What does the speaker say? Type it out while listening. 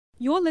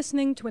You're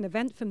listening to an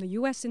event from the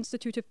U.S.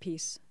 Institute of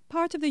Peace,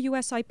 part of the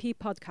USIP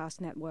podcast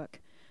network.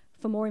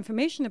 For more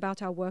information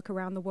about our work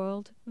around the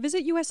world,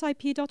 visit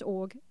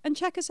usip.org and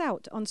check us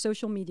out on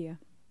social media.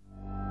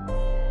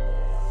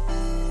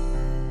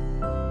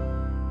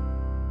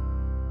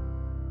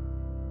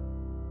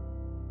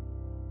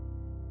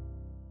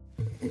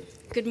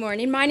 Good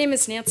morning. My name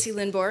is Nancy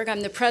Lindborg.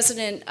 I'm the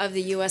president of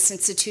the U.S.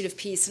 Institute of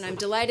Peace, and I'm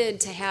delighted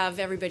to have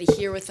everybody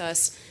here with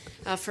us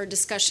for a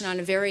discussion on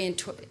a very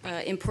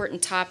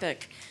important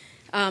topic.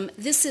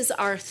 This is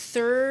our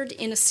third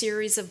in a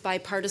series of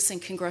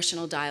bipartisan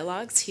congressional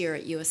dialogues here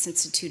at U.S.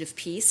 Institute of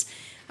Peace.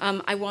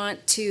 I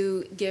want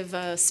to give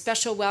a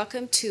special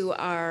welcome to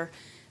our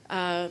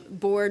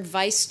board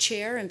vice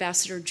chair,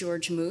 Ambassador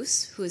George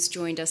Moose, who has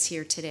joined us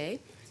here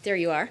today. There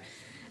you are.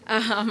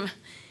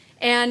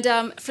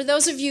 For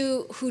those of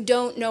you who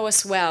don't know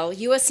us well,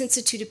 U.S.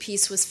 Institute of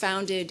Peace was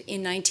founded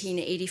in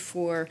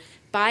 1984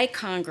 by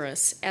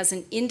Congress as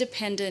an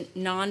independent,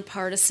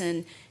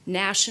 nonpartisan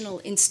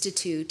national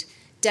institute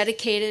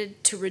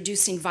dedicated to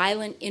reducing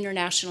violent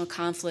international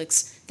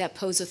conflicts that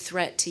pose a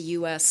threat to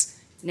U.S.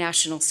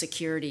 national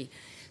security.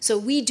 So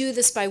we do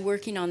this by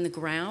working on the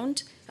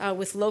ground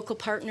with local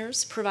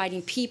partners,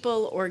 providing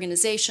people,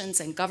 organizations,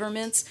 and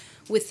governments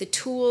with the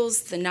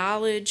tools, the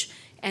knowledge,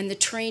 and the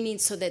training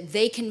so that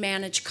they can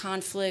manage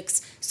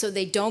conflicts so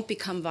they don't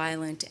become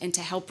violent and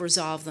to help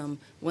resolve them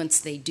once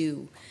they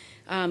do.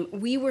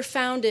 We were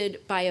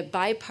founded by a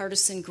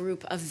bipartisan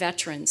group of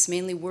veterans,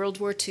 mainly World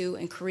War II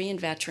and Korean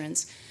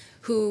veterans,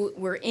 who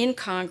were in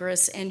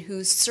Congress and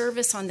whose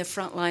service on the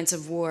front lines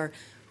of war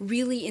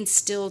really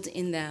instilled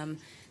in them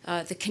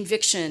the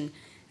conviction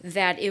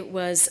that it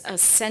was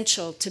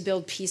essential to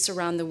build peace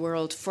around the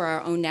world for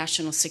our own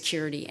national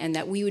security, and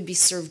that we would be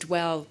served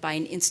well by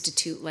an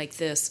institute like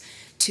this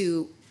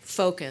to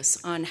focus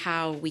on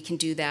how we can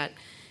do that.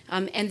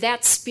 And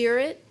that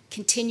spirit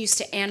continues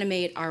to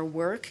animate our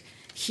work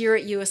here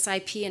at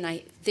USIP, and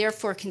I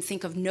therefore can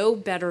think of no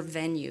better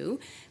venue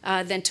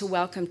than to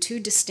welcome two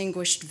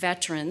distinguished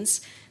veterans,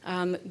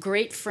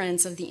 great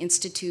friends of the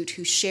Institute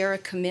who share a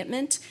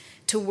commitment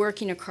to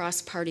working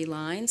across party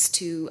lines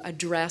to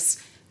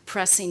address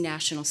pressing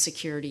national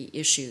security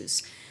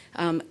issues.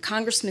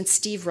 Congressman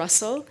Steve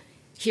Russell,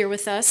 here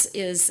with us,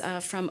 is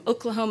from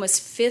Oklahoma's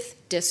 5th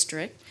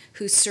District,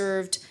 who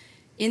served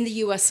in the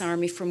U.S.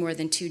 Army for more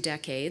than 2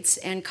 decades,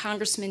 and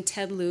Congressman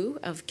Ted Lieu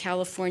of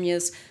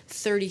California's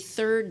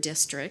 33rd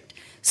District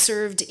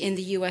served in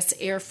the U.S.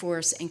 Air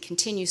Force and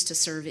continues to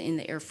serve in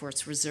the Air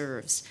Force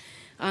Reserves.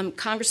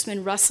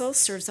 Congressman Russell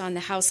serves on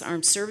the House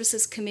Armed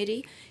Services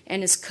Committee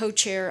and is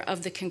co-chair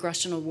of the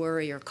Congressional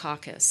Warrior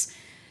Caucus.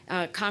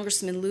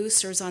 Congressman Lieu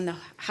serves on the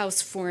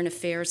House Foreign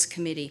Affairs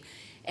Committee.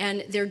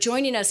 And they're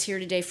joining us here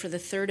today for the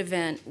third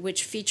event,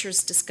 which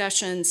features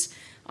discussions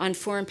on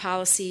foreign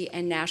policy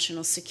and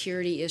national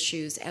security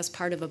issues as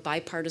part of a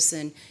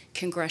bipartisan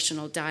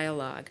congressional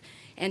dialogue.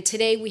 And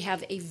today we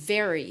have a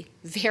very,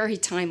 very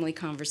timely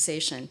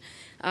conversation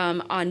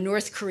on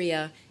North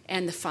Korea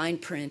and the fine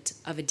print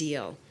of a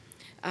deal.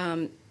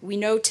 We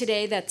know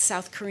today that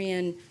South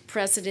Korean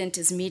president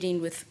is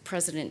meeting with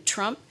President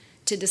Trump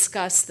to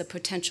discuss the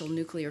potential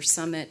nuclear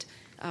summit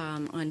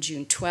on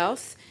June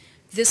 12th.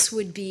 This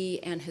would be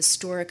an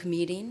historic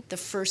meeting, the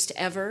first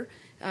ever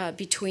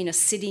between a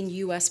sitting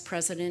U.S.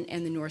 president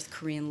and the North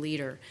Korean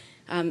leader.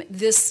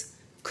 This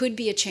could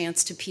be a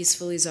chance to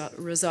peacefully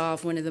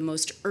resolve one of the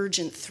most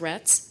urgent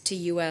threats to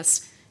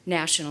U.S.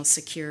 national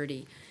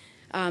security.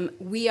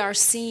 We are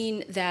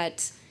seeing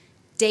that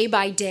day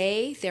by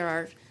day there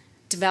are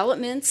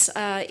developments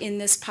in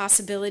this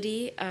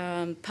possibility.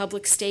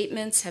 Public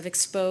statements have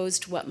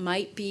exposed what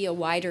might be a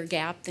wider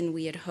gap than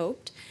we had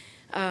hoped.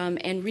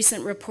 And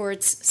recent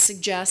reports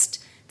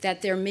suggest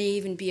that there may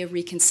even be a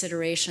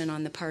reconsideration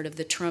on the part of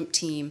the Trump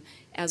team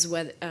as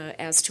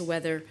to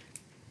whether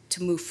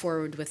to move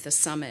forward with the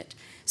summit.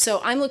 So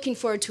I'm looking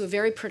forward to a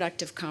very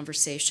productive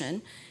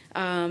conversation.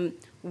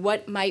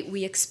 What might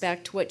we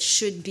expect? What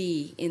should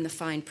be in the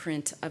fine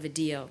print of a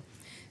deal?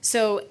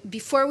 So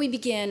before we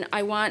begin,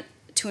 I want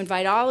to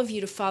invite all of you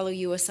to follow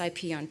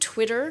USIP on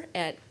Twitter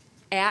at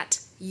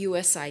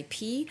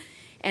USIP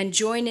and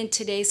join in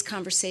today's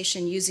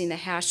conversation using the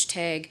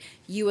hashtag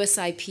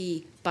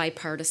USIP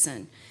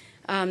bipartisan.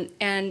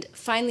 And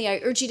finally, I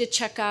urge you to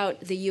check out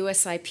the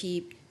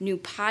USIP new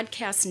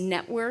podcast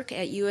network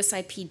at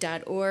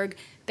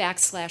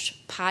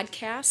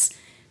usip.org/podcasts.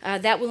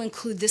 That will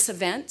include this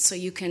event, so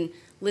you can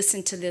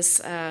listen to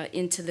this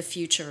into the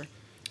future.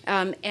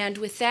 And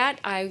with that,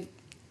 I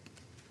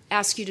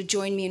ask you to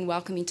join me in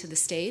welcoming to the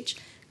stage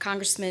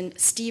Congressman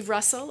Steve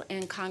Russell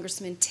and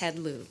Congressman Ted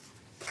Lieu.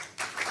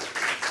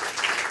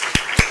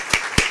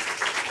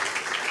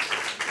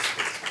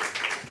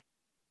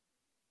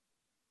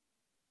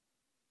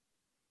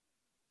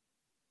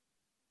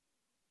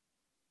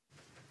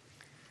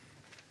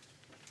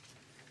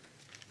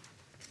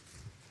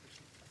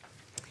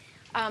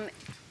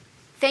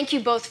 Thank you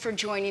both for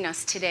joining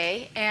us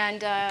today.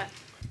 And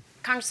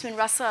Congressman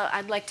Russell,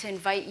 I'd like to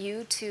invite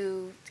you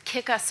to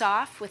kick us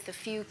off with a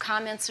few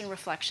comments and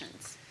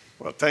reflections.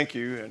 Well, thank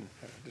you, and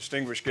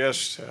distinguished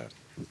guests,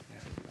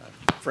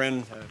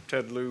 friend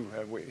Ted Lieu.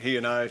 He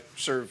and I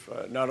serve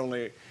not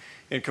only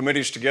in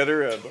committees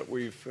together, but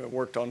we've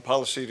worked on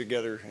policy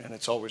together, and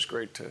it's always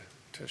great to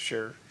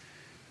share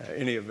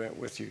any event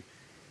with you.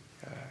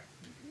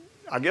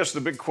 I guess the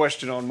big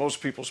question on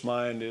most people's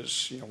mind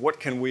is, what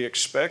can we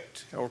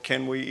expect, or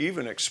can we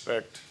even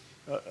expect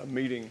a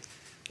meeting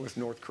with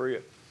North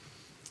Korea?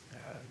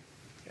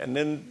 And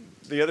then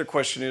the other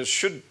question is,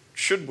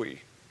 should we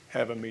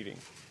have a meeting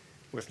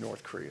with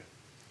North Korea?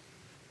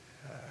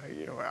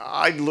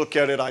 I look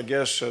at it, I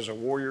guess, as a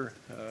warrior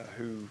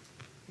who,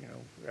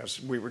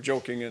 as we were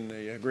joking in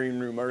the green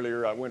room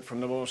earlier, I went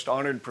from the most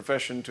honored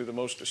profession to the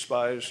most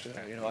despised.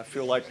 I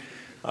feel like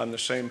I'm the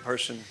same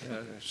person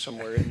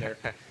somewhere in there.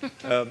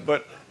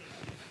 But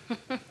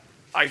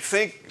I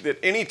think that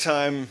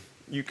anytime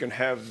you can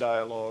have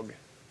dialogue,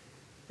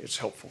 it's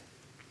helpful.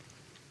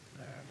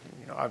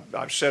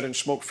 I've sat in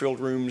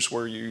smoke-filled rooms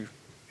where you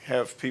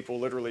have people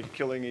literally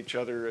killing each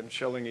other and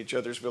shelling each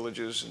other's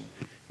villages,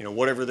 and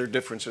whatever their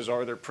differences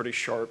are, they're pretty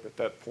sharp at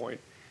that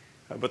point.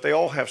 But they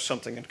all have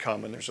something in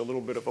common. There's a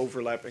little bit of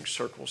overlapping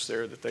circles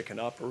there that they can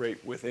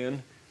operate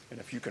within, and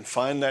if you can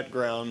find that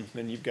ground,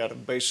 then you've got a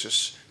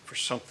basis for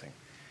something.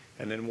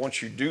 And then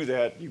once you do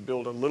that, you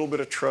build a little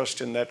bit of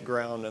trust in that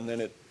ground, and then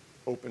it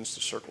opens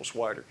the circles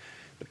wider.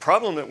 The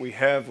problem that we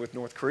have with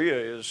North Korea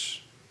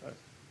is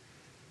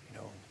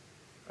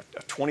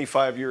a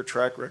 25-year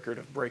track record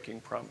of breaking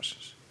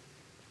promises.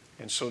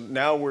 And so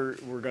now we're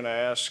going to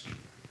ask,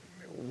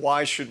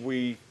 why should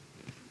we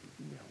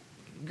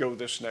go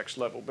this next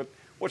level? But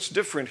what's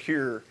different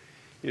here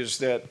is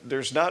that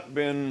there's not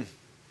been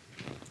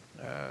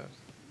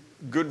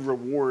good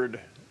reward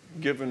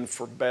given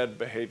for bad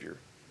behavior.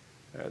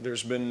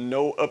 There's been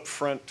no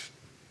upfront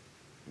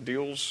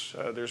deals.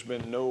 There's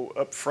been no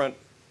upfront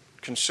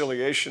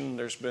conciliation.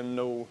 There's been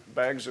no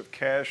bags of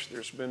cash.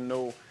 There's been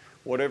no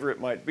whatever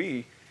it might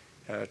be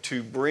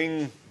to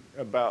bring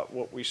about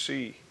what we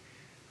see.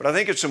 But I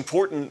think it's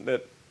important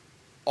that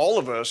all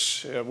of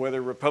us,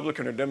 whether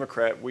Republican or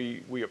Democrat,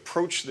 we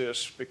approach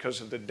this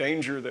because of the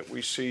danger that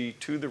we see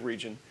to the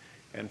region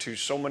and to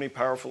so many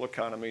powerful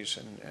economies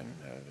and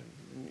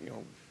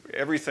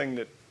everything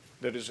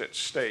that is at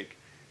stake,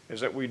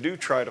 is that we do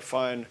try to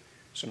find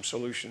some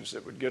solutions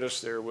that would get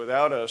us there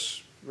without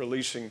us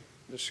releasing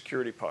the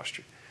security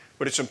posture.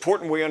 But it's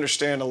important we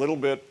understand a little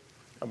bit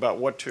about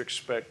what to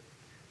expect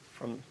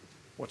from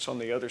what's on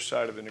the other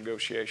side of the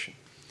negotiation.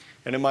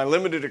 And in my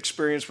limited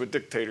experience with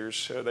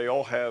dictators, they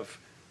all have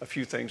a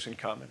few things in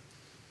common.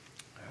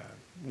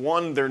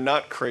 One, they're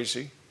not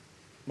crazy.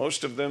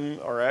 Most of them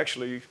are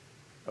actually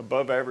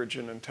above average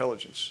in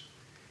intelligence.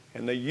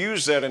 And they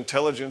use that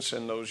intelligence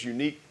and those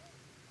unique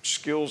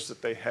skills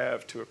that they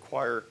have to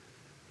acquire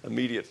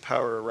immediate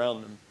power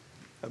around them.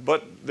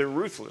 But they're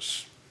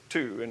ruthless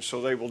too, and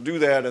so they will do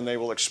that and they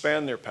will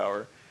expand their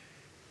power.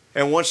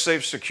 And once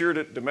they've secured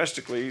it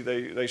domestically,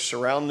 they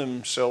surround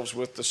themselves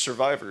with the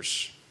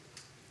survivors.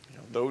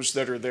 Those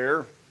that are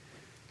there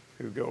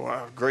who go,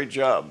 oh, great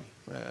job.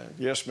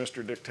 Yes,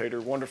 Mr. Dictator,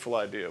 wonderful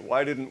idea.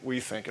 Why didn't we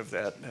think of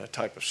that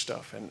type of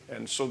stuff?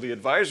 And so the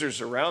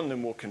advisors around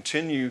them will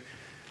continue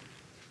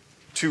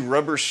to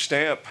rubber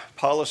stamp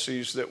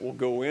policies that will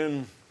go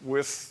in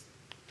with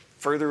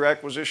further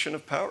acquisition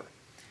of power.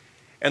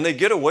 And they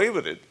get away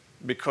with it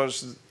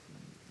because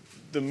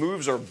the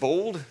moves are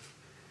bold.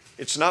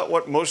 It's not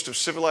what most of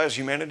civilized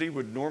humanity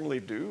would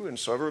normally do. And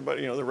so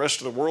everybody, the rest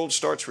of the world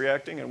starts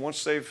reacting. And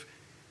once they've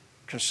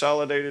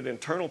consolidated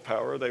internal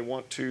power, they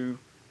want to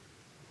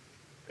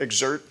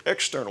exert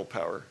external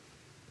power.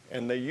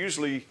 And they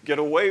usually get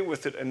away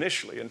with it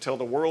initially until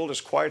the world has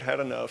quite had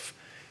enough.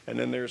 And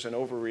then there's an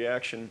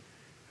overreaction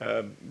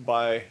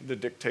by the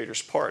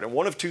dictator's part. And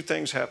one of two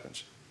things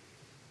happens.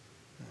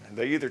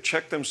 They either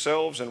check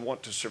themselves and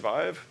want to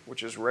survive,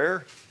 which is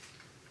rare,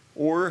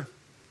 or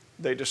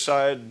they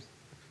decide,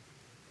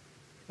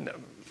 no,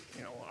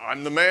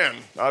 I'm the man.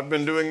 I've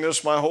been doing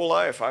this my whole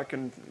life. I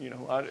can,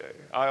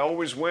 I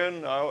always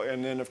win.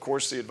 And then, of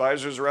course, the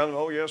advisors around them,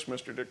 oh, yes,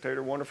 Mr.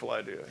 Dictator, wonderful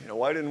idea.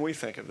 Why didn't we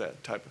think of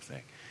that type of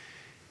thing?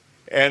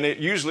 And it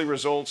usually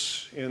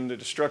results in the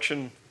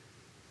destruction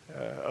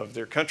of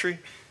their country,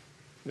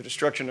 the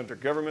destruction of their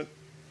government,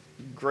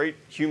 great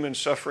human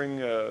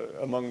suffering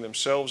among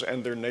themselves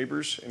and their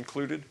neighbors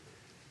included,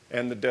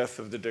 and the death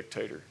of the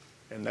dictator.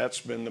 And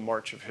that's been the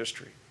march of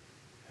history.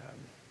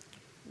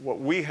 What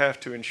we have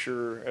to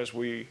ensure as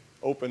we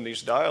open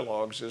these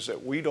dialogues is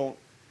that we don't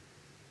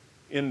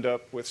end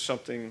up with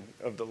something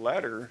of the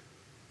latter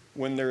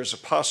when there's a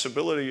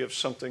possibility of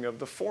something of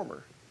the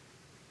former.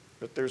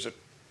 That there's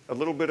a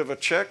little bit of a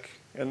check,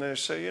 and they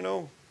say,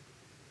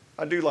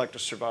 I do like to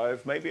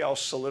survive. Maybe I'll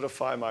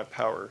solidify my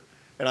power.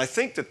 And I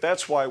think that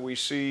that's why we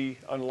see,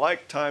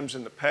 unlike times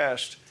in the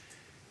past,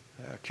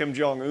 Kim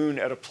Jong-un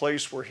at a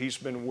place where he's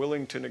been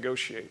willing to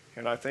negotiate.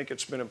 And I think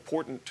it's been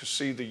important to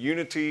see the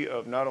unity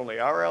of not only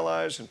our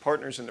allies and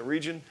partners in the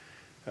region,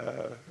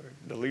 the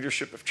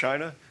leadership of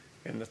China,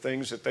 and the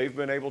things that they've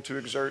been able to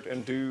exert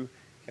and do.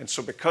 And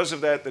so because of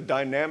that, the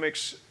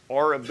dynamics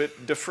are a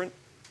bit different.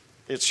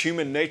 It's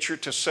human nature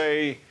to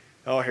say,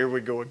 oh, here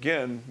we go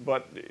again,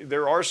 but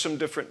there are some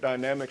different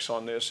dynamics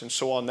on this, and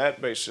so on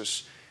that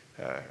basis,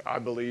 I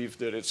believe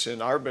that it's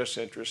in our best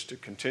interest to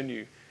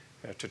continue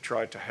to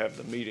try to have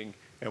the meeting,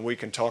 and we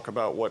can talk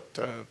about what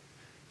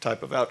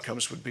type of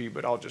outcomes would be,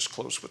 but I'll just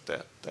close with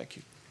that. Thank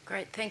you.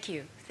 Great, thank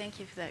you. Thank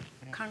you for that,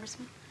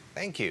 Congressman.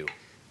 Thank you.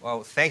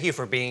 Well, thank you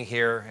for being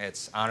here.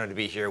 It's an honor to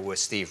be here with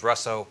Steve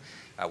Russo.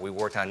 We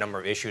worked on a number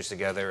of issues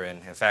together, and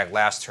in fact,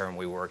 last term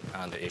we worked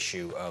on the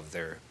issue of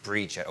their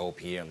breach at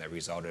OPM that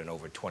resulted in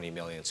over 20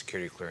 million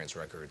security clearance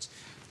records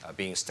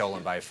being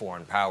stolen by a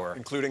foreign power.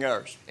 Including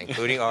ours.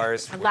 Including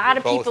ours. A lot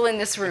of people in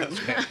this room.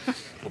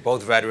 We're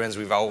both veterans.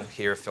 We've all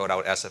here filled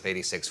out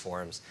SF-86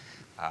 forms.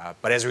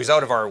 But as a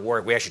result of our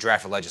work, we actually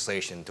drafted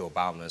legislation to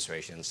Obama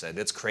administration and said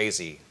it's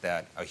crazy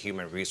that a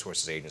human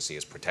resources agency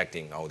is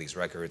protecting all these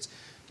records.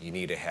 You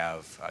need to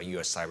have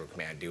U.S. Cyber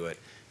Command do it.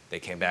 They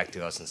came back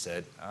to us and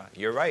said,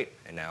 you're right,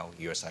 and now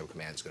U.S. Cyber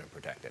Command is going to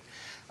protect it.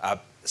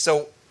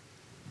 So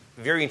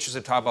very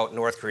interested to talk about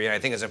North Korea. I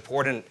think it's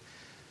important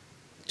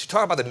to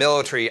talk about the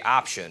military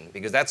option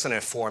because that's going to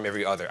inform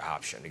every other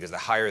option, because the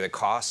higher the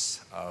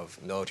costs of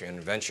military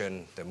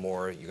intervention, the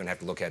more you're going to have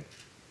to look at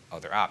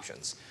other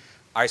options.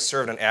 I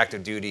served on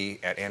active duty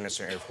at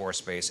Andersen Air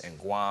Force Base in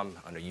Guam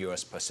under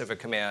U.S. Pacific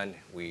Command.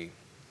 We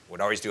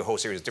would always do a whole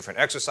series of different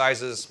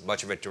exercises,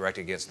 much of it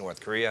directed against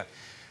North Korea.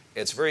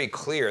 It's very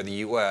clear the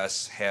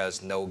U.S.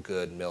 has no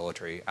good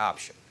military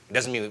option. It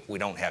doesn't mean we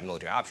don't have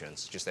military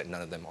options, just that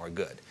none of them are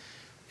good.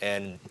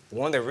 And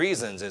one of the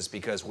reasons is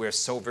because we have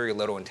so very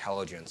little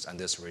intelligence on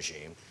this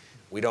regime.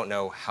 We don't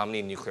know how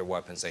many nuclear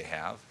weapons they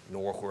have,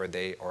 nor where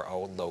they are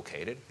all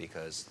located,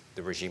 because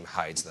the regime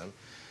hides them.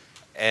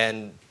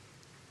 And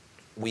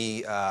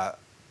we are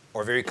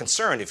very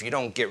concerned if you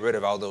don't get rid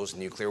of all those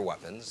nuclear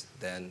weapons,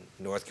 then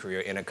North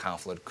Korea in a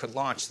conflict could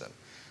launch them.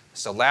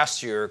 So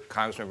last year,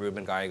 Congressman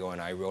Ruben Gallego and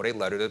I wrote a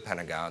letter to the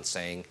Pentagon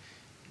saying,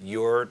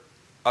 your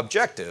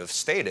objective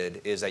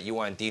stated is that you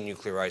want to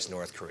denuclearize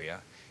North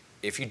Korea.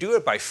 If you do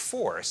it by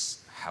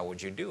force, how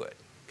would you do it?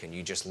 Can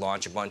you just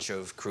launch a bunch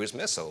of cruise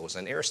missiles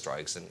and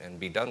airstrikes and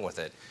be done with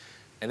it?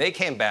 And they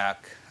came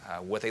back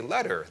with a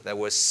letter that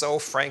was so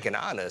frank and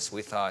honest,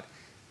 we thought,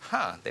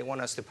 they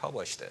want us to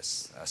publish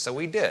this. So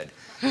we did.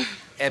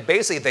 And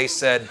basically they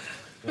said,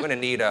 we're going to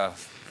need a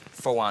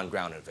full-on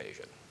ground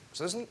invasion.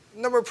 So there's a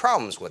number of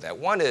problems with that.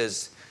 One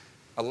is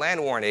a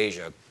land war in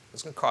Asia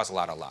is going to cost a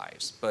lot of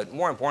lives. But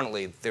more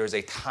importantly, there's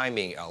a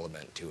timing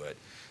element to it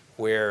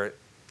where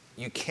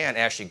you can't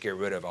actually get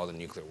rid of all the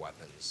nuclear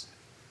weapons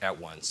at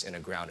once in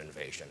a ground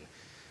invasion.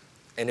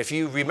 And if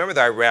you remember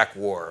the Iraq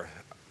War,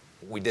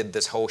 we did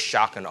this whole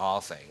shock and awe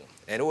thing.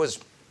 And it was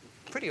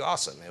pretty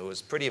awesome. It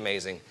was pretty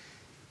amazing.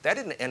 That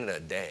didn't end in a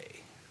day.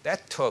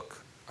 That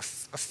took a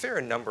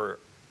fair number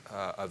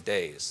of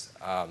days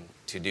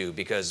to do,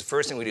 because the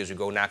first thing we do is we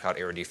go knock out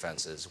air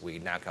defenses, we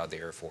knock out the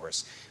Air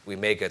Force, we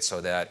make it so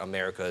that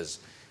America's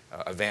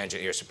advantage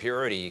in air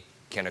superiority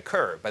can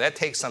occur, but that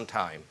takes some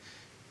time.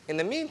 In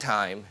the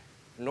meantime,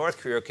 North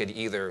Korea could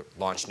either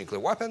launch nuclear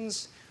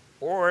weapons,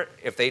 or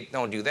if they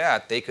don't do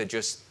that, they could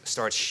just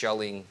start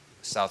shelling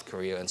South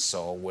Korea and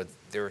Seoul with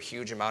their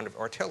huge amount of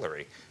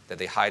artillery that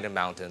they hide in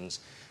mountains,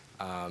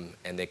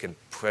 and they could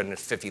put in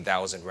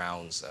 50,000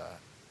 rounds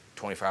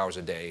 24 hours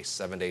a day,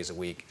 7 days a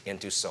week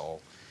into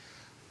Seoul.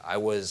 I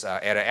was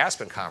at an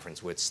Aspen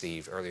conference with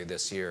Steve earlier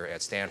this year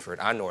at Stanford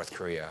on North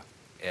Korea,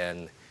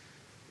 and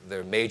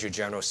the major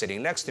general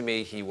sitting next to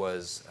me, he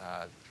was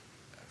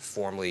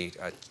formerly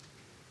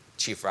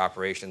chief of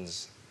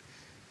operations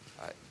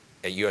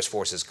at U.S.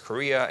 Forces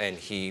Korea, and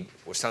he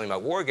was telling me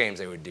about war games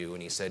they would do,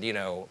 and he said, you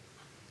know,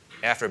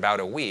 after about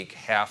a week,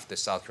 half the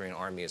South Korean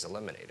army is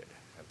eliminated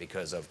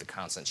because of the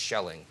constant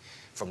shelling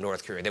from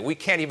North Korea that we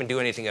can't even do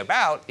anything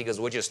about because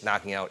we're just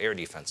knocking out air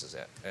defenses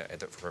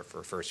for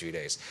the first few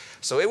days.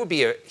 So it would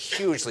be a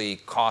hugely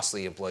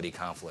costly and bloody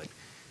conflict,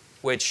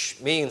 which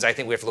means I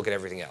think we have to look at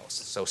everything else.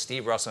 So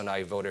Steve Russo and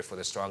I voted for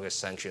the strongest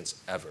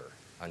sanctions ever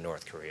on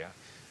North Korea.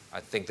 I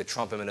think the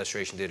Trump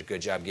administration did a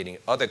good job getting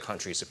other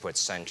countries to put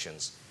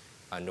sanctions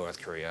on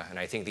North Korea, and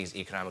I think these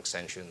economic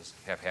sanctions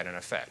have had an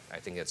effect. I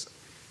think it's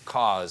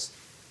caused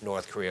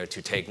North Korea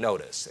to take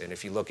notice. And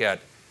if you look at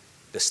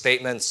the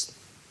statements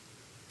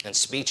and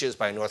speeches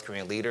by a North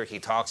Korean leader, he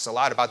talks a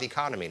lot about the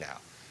economy now.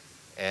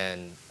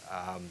 And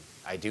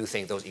I do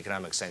think those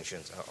economic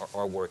sanctions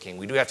are working.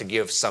 We do have to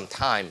give some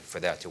time for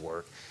that to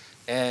work.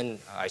 And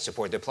I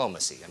support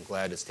diplomacy. I'm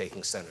glad it's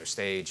taking center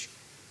stage.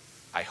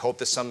 I hope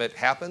the summit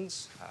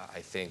happens.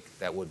 I think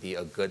that would be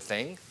a good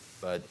thing.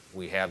 But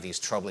we have these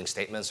troubling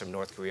statements from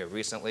North Korea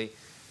recently,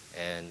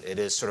 and it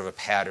is sort of a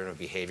pattern of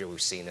behavior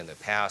we've seen in the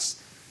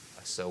past.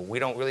 So we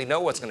don't really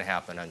know what's going to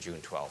happen on June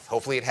 12th.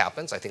 Hopefully it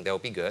happens. I think that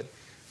would be good.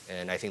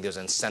 And I think there's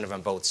an incentive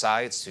on both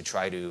sides to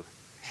try to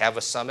have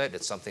a summit.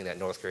 It's something that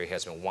North Korea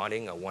has been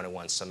wanting, a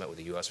one-on-one summit with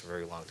the U.S. for a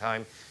very long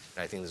time.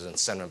 And I think there's an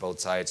incentive on both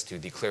sides to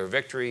declare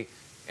victory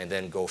and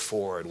then go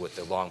forward with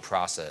the long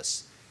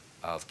process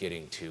of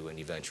getting to an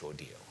eventual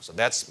deal. So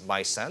that's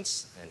my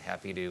sense, and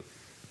happy to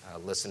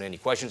listen to any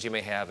questions you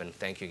may have. And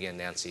thank you again,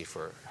 Nancy,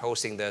 for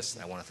hosting this.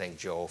 And I want to thank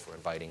Joe for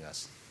inviting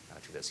us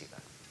to this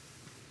event.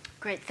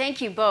 Great,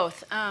 thank you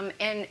both.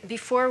 And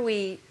before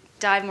we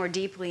dive more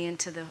deeply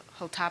into the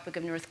whole topic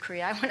of North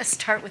Korea, I want to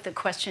start with a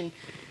question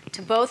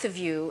to both of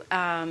you,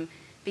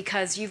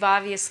 because you've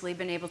obviously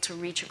been able to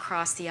reach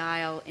across the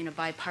aisle in a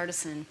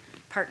bipartisan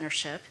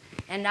partnership.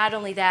 And not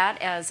only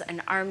that, as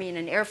an Army and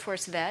an Air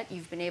Force vet,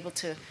 you've been able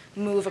to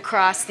move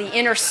across the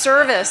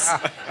inter-service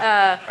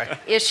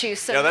issue.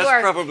 So yeah,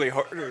 that's probably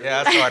harder.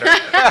 Yeah, that's harder.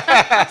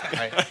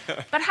 Right.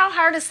 But how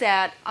hard is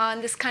that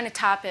on this kind of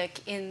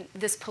topic in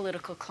this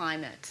political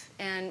climate?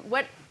 And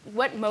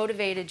what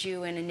motivated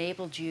you and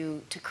enabled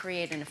you to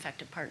create an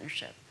effective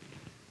partnership?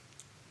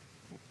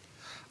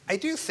 I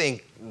do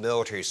think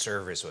military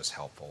service was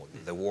helpful.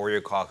 The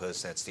Warrior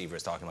Caucus that Steve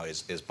was talking about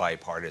is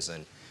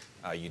bipartisan.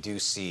 You do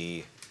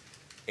see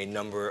a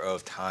number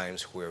of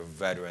times where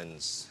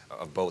veterans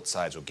of both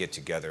sides will get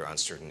together on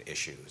certain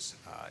issues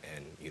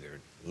and either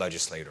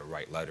legislate or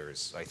write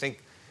letters. I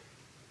think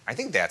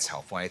that's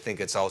helpful. I think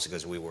it's also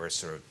because we were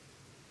sort of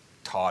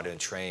taught and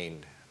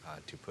trained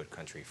to put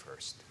country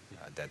first,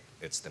 that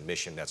it's the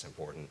mission that's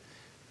important.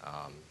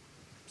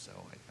 So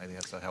I think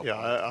that's helpful. Yeah,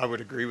 I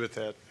would agree with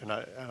that. And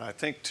I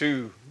think,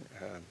 too,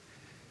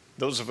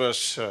 those of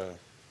us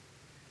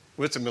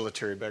with a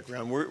military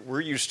background,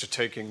 we're used to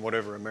taking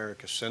whatever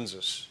America sends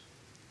us.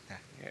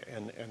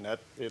 And that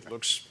it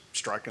looks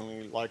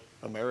strikingly like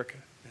America.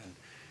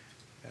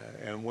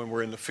 And when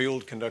we're in the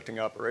field conducting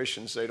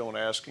operations, they don't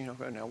ask,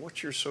 now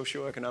what's your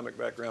socioeconomic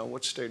background?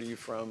 What state are you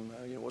from?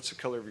 What's the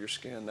color of your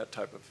skin? That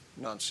type of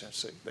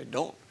nonsense. They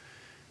don't.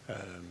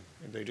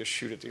 They just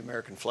shoot at the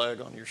American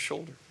flag on your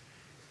shoulder.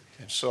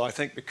 And so I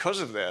think because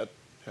of that,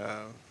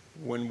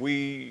 when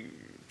we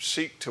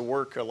seek to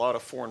work a lot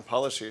of foreign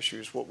policy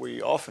issues, what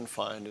we often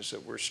find is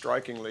that we're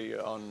strikingly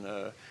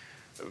on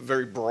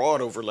very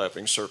broad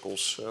overlapping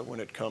circles when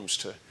it comes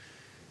to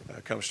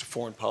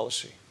foreign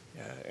policy,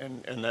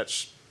 and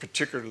that's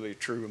particularly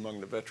true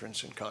among the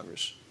veterans in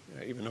Congress,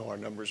 even though our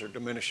numbers are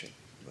diminishing.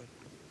 But.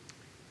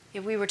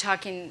 Yeah, we were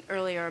talking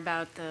earlier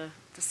about the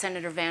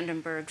Senator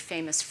Vandenberg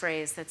famous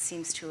phrase that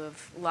seems to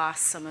have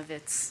lost some of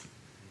its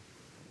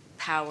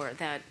power,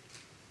 that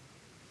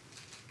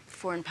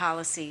foreign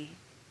policy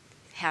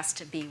has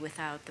to be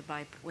without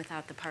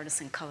the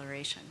partisan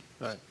coloration.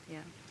 Right.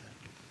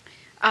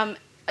 Yeah.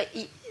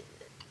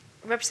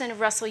 Representative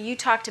Russell, you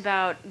talked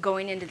about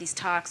going into these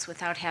talks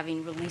without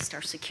having released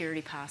our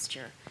security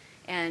posture.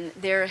 And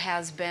there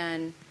has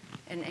been,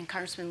 and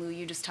Congressman Lieu,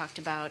 you just talked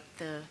about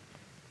the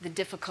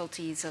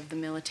difficulties of the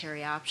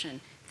military option.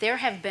 There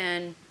have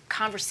been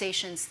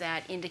conversations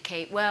that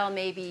indicate, well,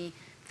 maybe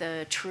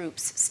the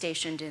troops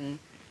stationed in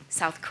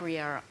South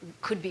Korea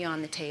could be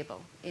on the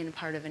table in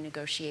part of a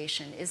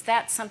negotiation. Is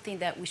that something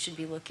that we should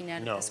be looking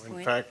at this point? No,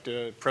 in fact,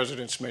 the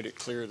president's made it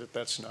clear that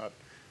that's not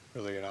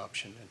really an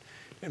option. And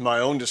in my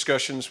own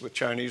discussions with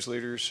Chinese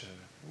leaders,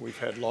 we've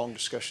had long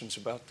discussions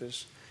about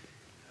this.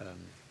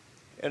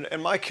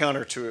 And my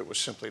counter to it was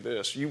simply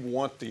this. You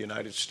want the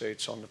United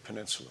States on the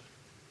peninsula.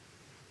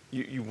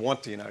 You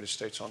want the United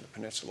States on the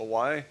peninsula.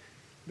 Why?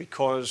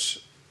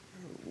 Because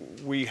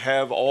we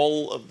have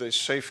all of the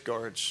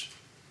safeguards.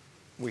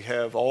 We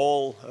have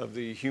all of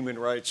the human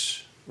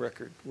rights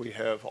record. We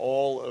have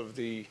all of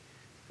the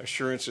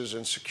assurances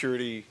and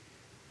security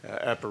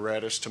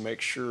apparatus to make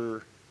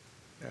sure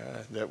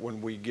that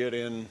when we get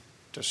into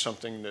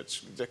something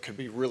that could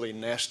be really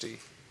nasty,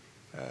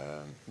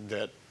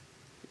 that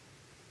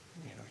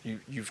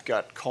you've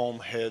got calm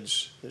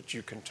heads that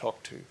you can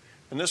talk to.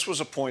 And this was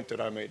a point that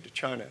I made to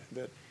China,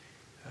 that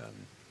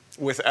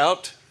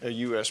without a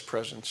U.S.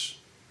 presence,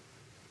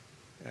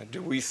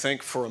 do we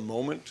think for a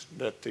moment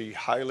that the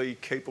highly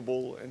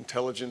capable,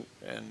 intelligent,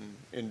 and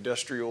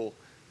industrial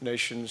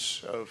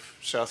nations of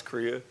South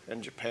Korea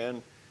and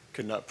Japan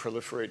could not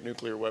proliferate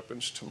nuclear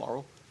weapons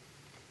tomorrow?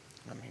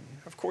 I mean,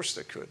 of course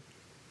they could.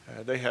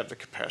 They have the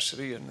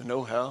capacity and the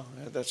know-how.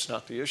 That's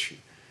not the issue.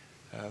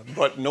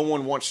 But no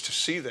one wants to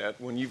see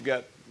that when you've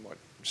got,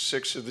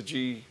 6 of the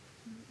G,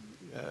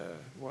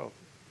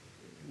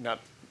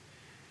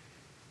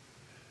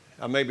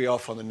 I may be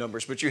off on the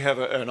numbers, but you have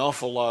an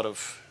awful lot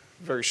of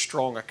very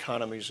strong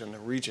economies in the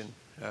region,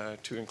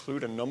 to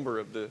include a number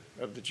of the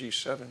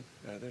G7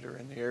 that are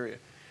in the area.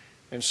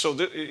 And so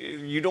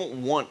you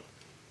don't want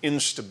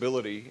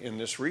instability in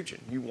this region.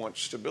 You want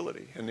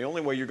stability. And the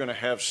only way you're going to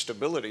have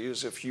stability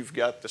is if you've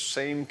got the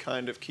same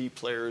kind of key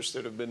players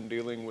that have been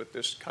dealing with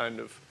this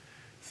kind of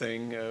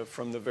thing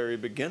from the very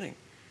beginning.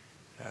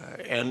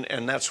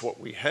 And that's what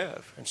we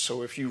have. And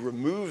so if you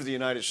remove the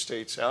United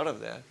States out of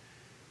that,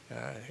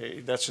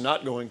 that's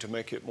not going to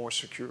make it more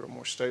secure or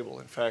more stable.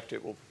 In fact,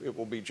 it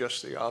will be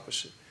just the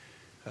opposite.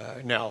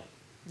 Now,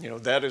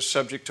 that is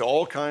subject to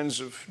all kinds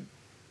of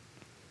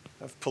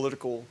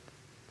political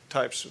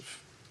types of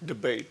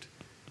debate,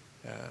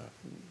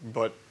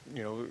 but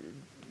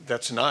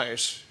that's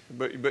nice.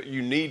 But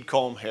you need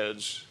calm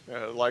heads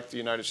like the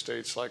United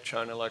States, like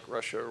China, like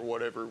Russia, or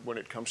whatever, when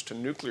it comes to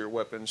nuclear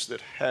weapons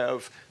that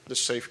have the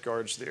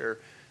safeguards there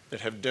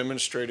that have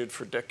demonstrated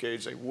for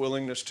decades a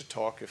willingness to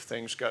talk if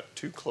things got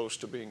too close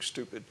to being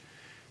stupid.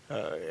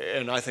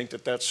 And I think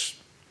that that's,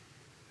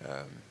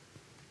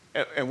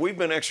 and we've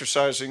been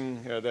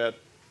exercising that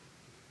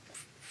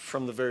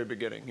from the very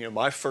beginning. You know,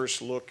 my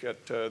first look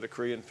at the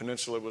Korean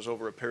Peninsula was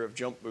over a pair of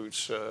jump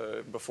boots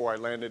before I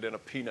landed in a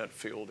peanut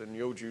field in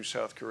Yeoju,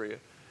 South Korea,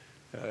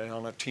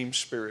 on a team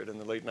spirit in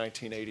the late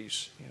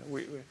 1980s. You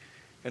know,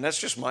 and that's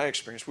just my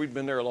experience. We'd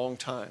been there a long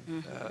time.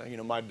 Mm-hmm. You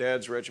know, my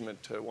dad's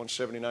regiment,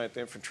 179th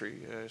Infantry,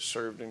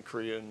 served in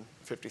Korea in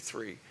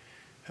 '53.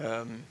 You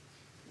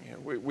know,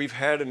 we've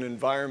had an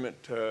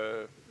environment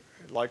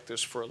like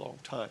this for a long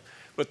time.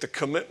 But the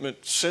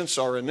commitment since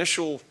our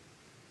initial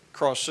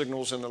cross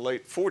signals in the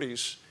late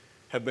 40s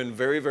have been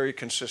very, very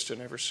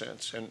consistent ever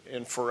since.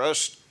 And for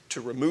us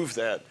to remove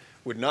that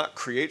would not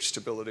create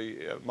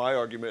stability. My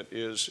argument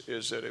is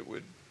that it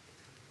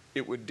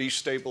would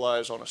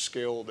destabilize on a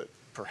scale that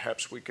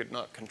perhaps we could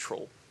not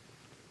control.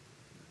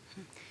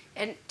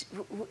 And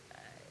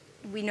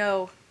we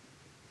know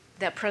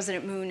that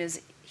President Moon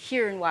is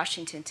here in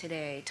Washington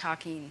today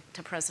talking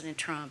to President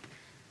Trump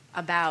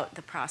about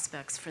the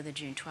prospects for the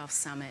June 12th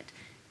summit.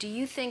 Do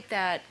you think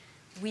that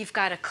we've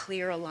got a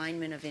clear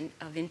alignment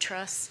of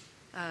interests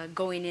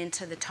going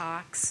into the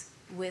talks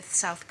with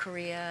South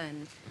Korea,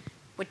 and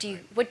what do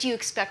you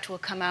expect will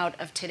come out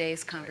of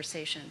today's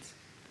conversations?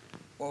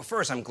 Well,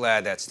 first, I'm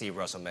glad that Steve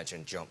Russell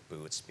mentioned jump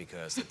boots,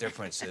 because the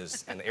difference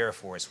is in the Air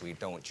Force, we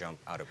don't jump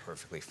out of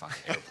perfectly fine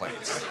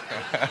airplanes.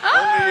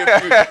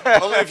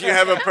 Only if you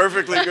have a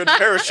perfectly good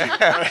parachute.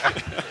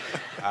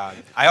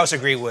 I also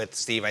agree with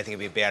Steve. I think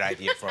it'd be a bad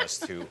idea for us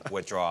to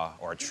withdraw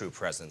our true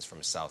presence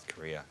from South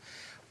Korea.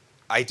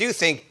 I do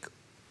think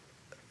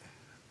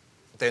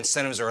the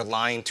incentives are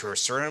aligned to a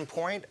certain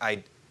point.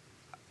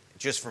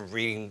 Just from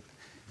reading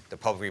the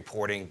public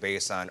reporting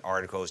based on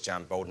articles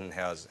John Bolton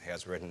has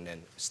written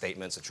and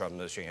statements the Trump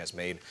administration has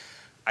made,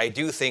 I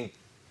do think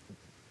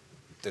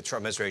the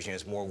Trump administration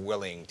is more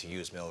willing to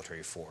use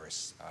military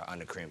force on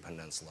the Korean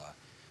Peninsula,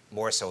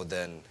 more so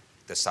than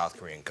the South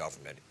Korean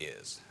government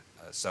is.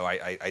 So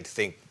I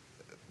think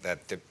that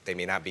they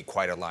may not be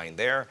quite aligned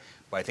there,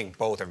 but I think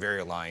both are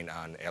very aligned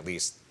on at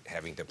least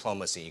having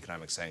diplomacy and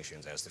economic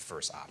sanctions as the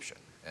first option.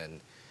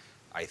 And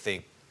I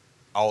think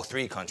all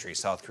three countries,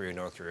 South Korea,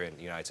 North Korea, and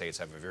the United States,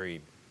 have a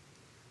very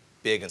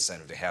big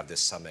incentive to have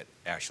this summit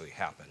actually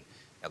happen,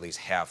 at least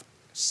have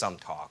some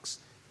talks,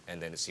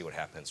 and then to see what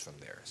happens from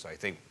there. So I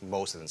think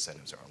most of the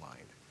incentives are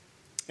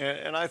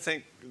aligned. And I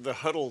think the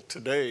huddle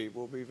today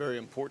will be very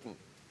important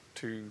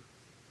to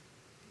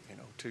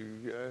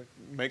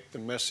make the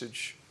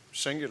message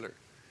singular.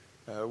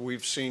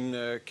 We've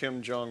seen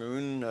Kim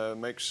Jong-un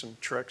make some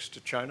treks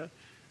to China.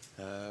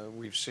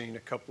 We've seen a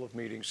couple of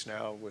meetings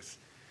now with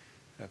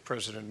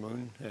President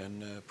Moon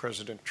and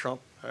President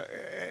Trump.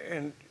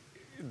 And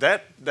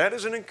that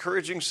is an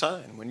encouraging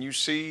sign. When you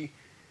see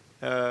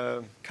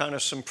kind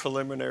of some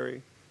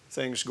preliminary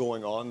things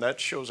going on, that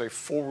shows a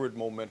forward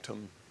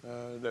momentum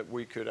that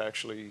we could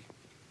actually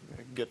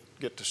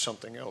get to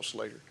something else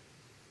later.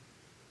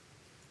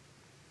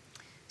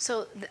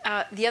 So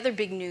the other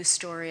big news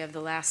story of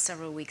the last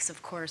several weeks,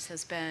 of course,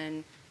 has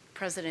been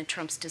President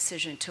Trump's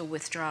decision to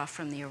withdraw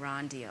from the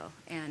Iran deal,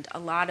 and a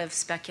lot of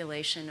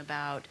speculation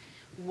about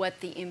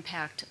what the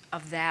impact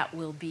of that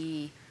will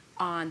be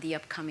on the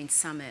upcoming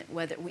summit.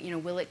 Whether,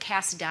 will it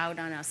cast doubt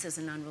on us as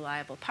an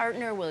unreliable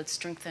partner? Will it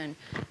strengthen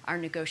our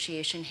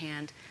negotiation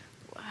hand?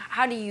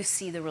 How do you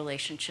see the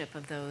relationship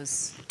of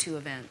those two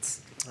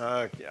events?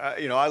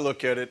 I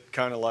look at it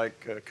kind of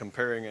like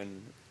comparing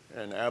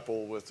an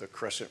apple with a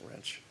crescent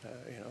wrench.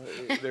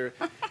 They're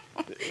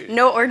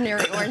no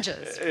ordinary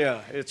oranges.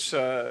 Yeah, it's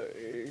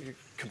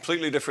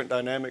completely different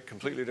dynamic,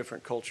 completely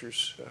different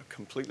cultures,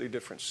 completely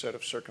different set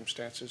of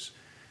circumstances.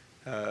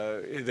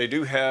 They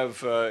do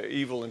have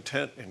evil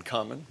intent in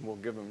common. We'll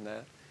give them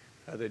that.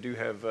 They do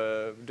have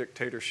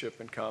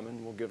dictatorship in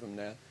common. We'll give them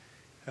that.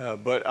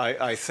 But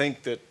I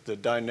think that the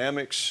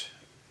dynamics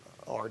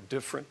are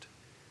different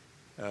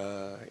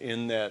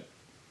in that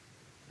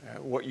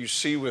what you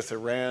see with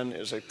Iran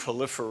is a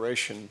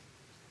proliferation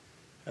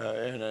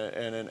and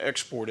an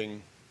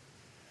exporting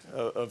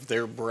of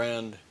their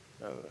brand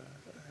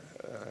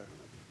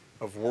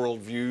of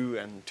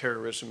worldview and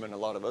terrorism and a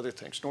lot of other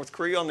things. North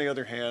Korea, on the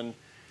other hand,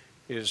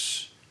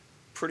 is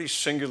pretty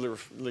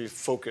singularly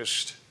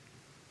focused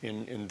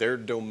in their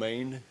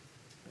domain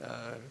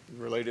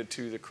related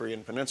to the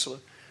Korean Peninsula.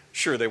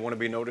 Sure, they want to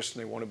be noticed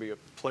and they want to be a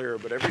player,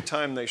 but every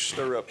time they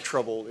stir up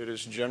trouble, it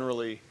is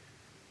generally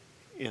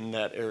in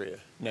that area.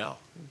 Now,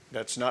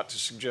 that's not to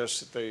suggest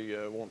that they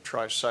won't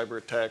try cyber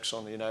attacks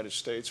on the United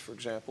States, for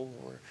example,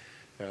 or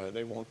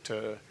they won't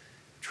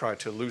try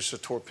to loose a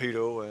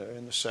torpedo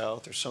in the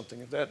South or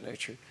something of that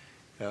nature.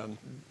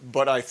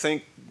 But I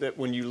think that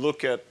when you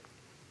look at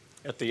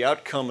the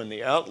outcome and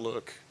the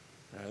outlook,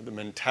 the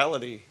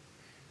mentality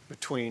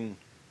between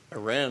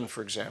Iran,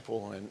 for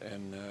example,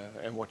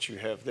 and what you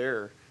have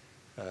there,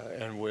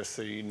 and with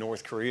the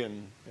North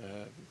Korean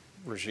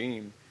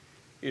regime,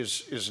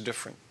 is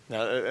different.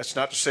 Now, that's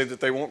not to say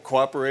that they won't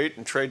cooperate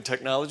and trade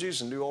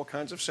technologies and do all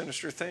kinds of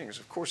sinister things.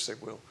 Of course they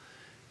will.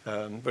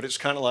 But it's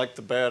kind of like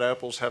the bad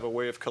apples have a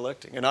way of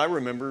collecting. And I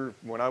remember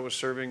when I was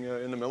serving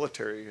in the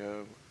military,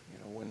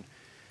 when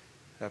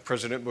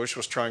President Bush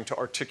was trying to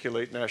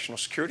articulate national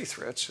security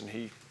threats, and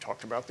he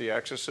talked about the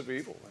axis of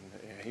evil,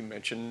 and he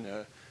mentioned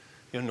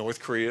North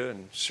Korea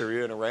and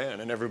Syria and Iran,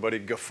 and everybody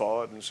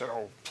guffawed and said,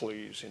 "Oh,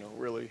 please,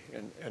 really."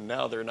 And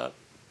now they're not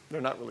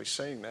really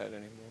saying that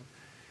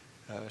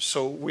anymore.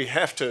 So we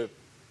have to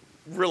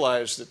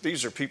realize that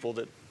these are people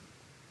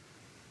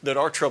that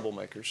are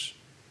troublemakers.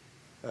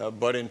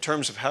 But in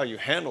terms of how you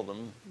handle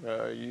them,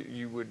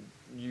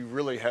 you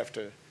really have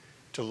to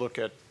look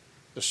at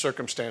the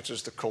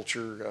circumstances, the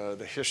culture,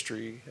 the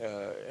history,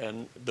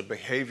 and the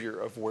behavior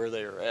of where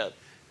they are at.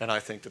 And I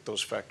think that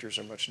those factors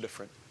are much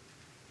different.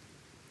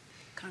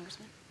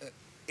 Congressman?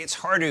 It's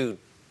hard to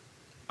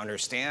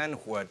understand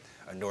what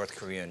a North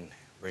Korean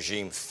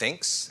regime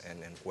thinks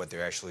and what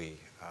they're actually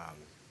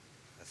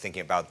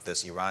thinking about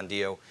this Iran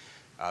deal.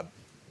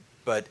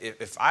 But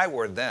if I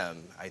were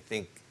them, I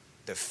think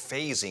the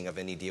phasing of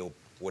any deal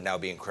would now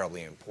be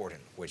incredibly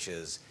important, which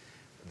is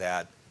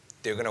that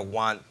they're going to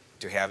want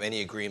to have any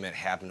agreement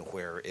happen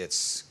where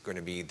it's going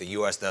to be the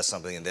U.S. does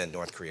something and then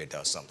North Korea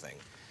does something.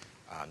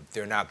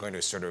 They're not going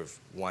to sort of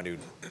want to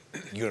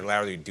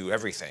unilaterally do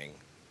everything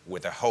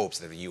with the hopes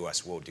that the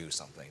U.S. will do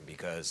something,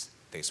 because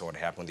they saw what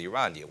happened with the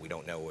Iran deal. We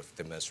don't know if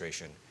the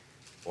administration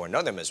or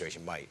another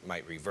administration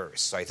might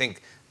reverse. So I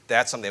think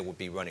that's something that would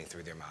be running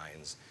through their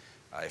minds.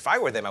 If I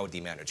were them, I would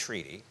demand a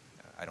treaty.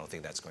 I don't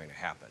think that's going to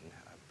happen,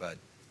 but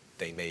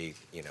they may,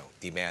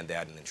 demand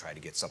that and then try to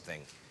get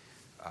something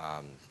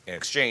in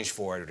exchange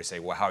for it, or to say,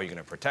 well, how are you going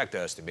to protect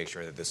us to make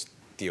sure that this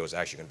deal is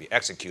actually going to be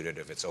executed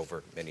if it's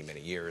over many,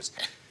 many years.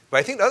 But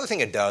I think the other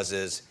thing it does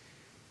is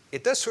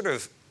it does sort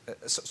of,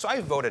 so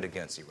I voted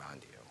against the Iran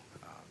deal.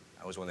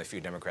 I was one of the few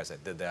Democrats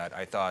that did that.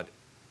 I thought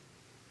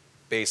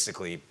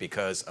basically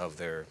because of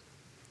their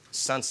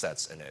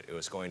sunsets in it, it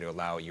was going to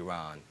allow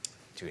Iran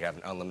to have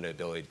an unlimited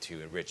ability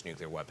to enrich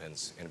nuclear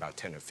weapons in about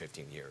 10 or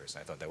 15 years.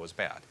 I thought that was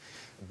bad.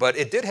 But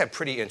it did have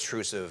pretty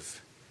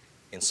intrusive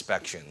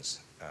inspections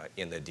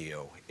in the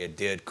deal. It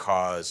did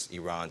cause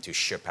Iran to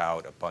ship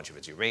out a bunch of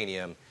its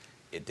uranium.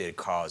 It did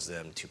cause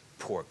them to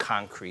pour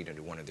concrete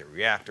into one of their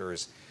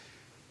reactors.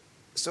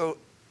 So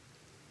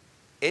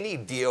any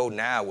deal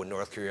now with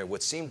North Korea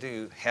would seem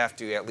to have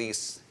to at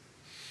least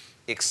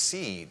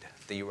exceed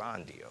the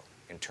Iran deal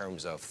in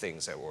terms of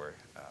things that were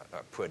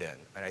put in.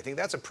 And I think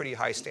that's a pretty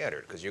high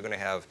standard, because you're going to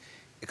have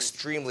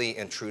extremely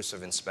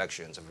intrusive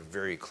inspections of a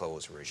very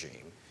closed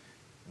regime.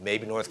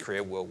 Maybe North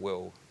Korea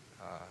will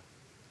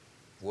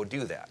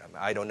do that.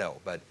 I don't know,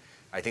 but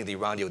I think the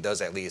Iran deal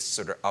does at least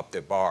sort of up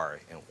the bar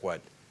in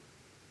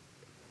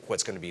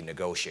what's going to be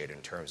negotiated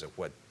in terms of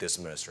what this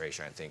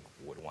administration, I think,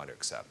 would want to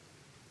accept.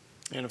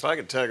 And if I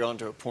could tag on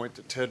to a point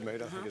that Ted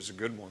made, I think is a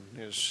good one,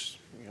 is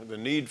the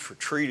need for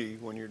treaty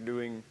when you're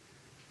doing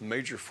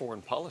major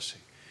foreign policy.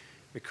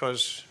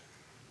 Because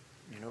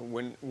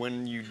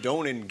when you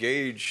don't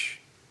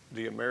engage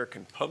the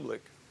American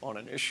public on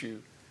an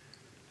issue,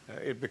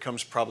 it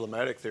becomes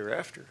problematic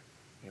thereafter.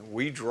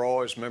 We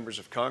draw, as members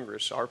of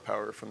Congress, our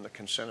power from the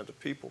consent of the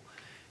people.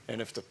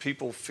 And if the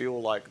people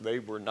feel like they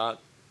were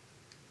not,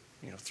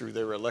 through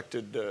their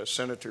elected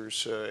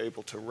senators,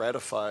 able to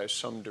ratify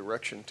some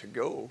direction to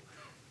go,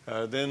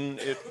 then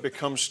it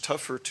becomes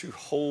tougher to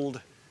hold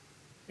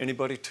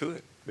anybody to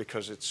it,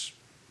 because it's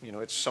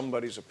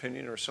somebody's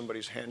opinion or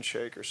somebody's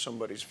handshake or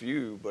somebody's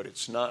view, but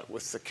it's not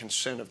with the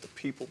consent of the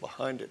people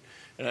behind it.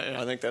 And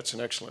I think that's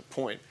an excellent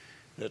point,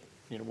 that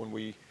when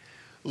we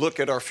look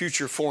at our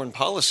future foreign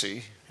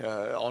policy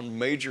on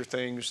major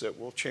things that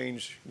will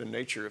change the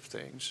nature of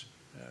things,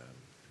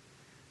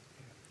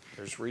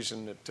 there's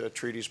reason that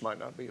treaties might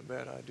not be a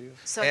bad idea.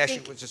 So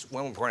actually, just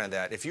one more point on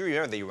that. If you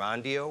remember the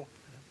Iran deal,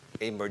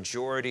 a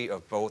majority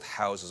of both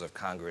houses of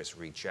Congress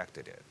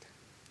rejected it.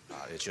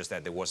 It's just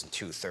that there wasn't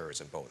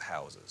 2/3 in both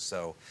houses.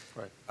 So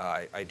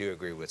right. I do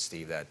agree with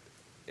Steve that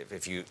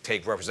if you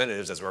take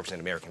representatives as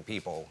representing American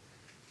people,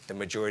 the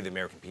majority of the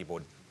American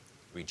people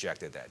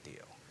rejected that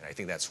deal. And I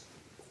think that's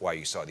why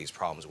you saw these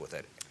problems with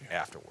it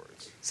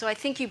afterwards. So I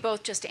think you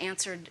both just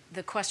answered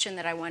the question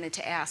that I wanted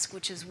to ask,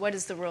 which is, what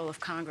is the role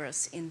of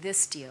Congress in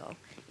this deal,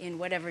 in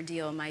whatever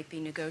deal might be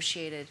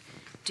negotiated?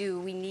 Do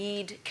we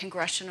need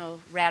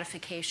congressional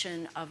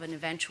ratification of an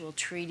eventual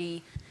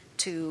treaty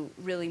to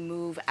really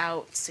move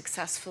out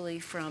successfully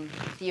from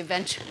the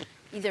eventual,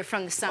 either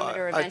from the summit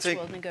or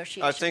eventual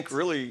negotiations? I think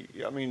really,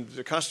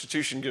 the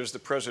Constitution gives the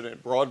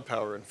president broad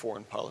power in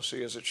foreign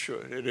policy, as it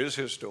should. It is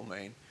his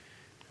domain.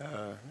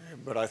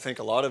 But I think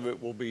a lot of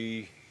it will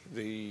be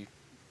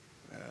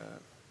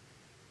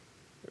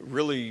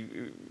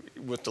really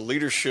with the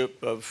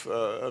leadership of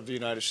the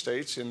United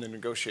States in the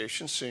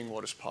negotiations, seeing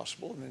what is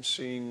possible and then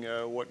seeing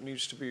what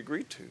needs to be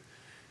agreed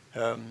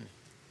to.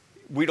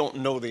 We don't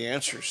know the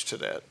answers to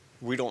that.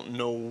 We don't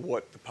know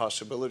what the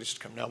possibilities to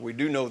come. Now, we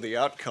do know the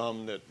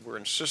outcome that we're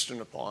insistent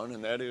upon,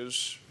 and that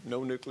is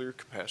no nuclear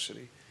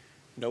capacity,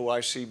 no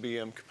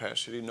ICBM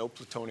capacity, no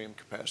plutonium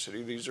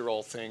capacity. These are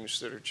all things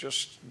that are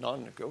just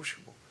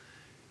non-negotiable.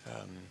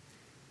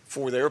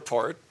 For their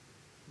part,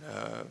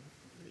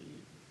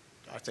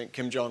 I think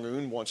Kim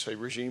Jong-un wants a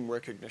regime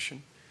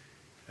recognition.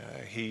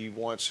 He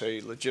wants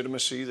a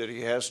legitimacy that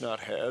he has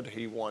not had.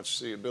 He wants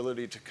the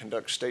ability to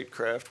conduct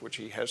statecraft, which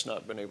he has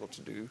not been able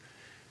to do.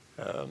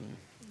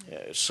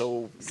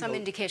 Some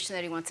indication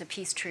that he wants a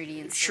peace treaty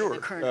instead sure. of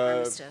the current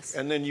armistice.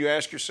 And then you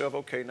ask yourself,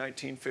 okay,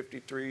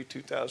 1953,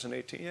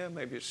 2018, yeah,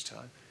 maybe it's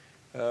time.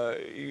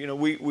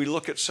 We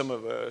look at some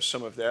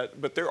of that,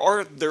 but there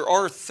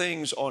are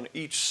things on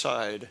each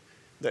side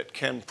that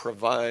can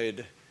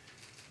provide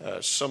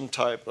some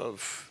type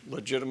of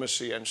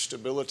legitimacy and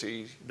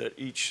stability that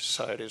each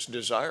side is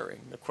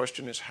desiring. The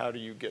question is, how do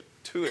you get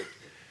to it?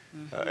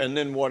 And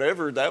then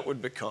whatever that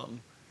would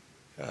become,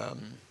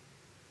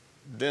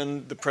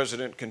 then the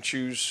president can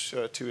choose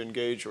to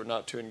engage or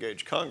not to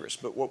engage Congress.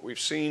 But what we've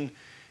seen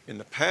in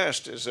the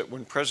past is that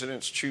when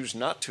presidents choose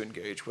not to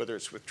engage, whether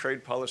it's with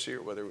trade policy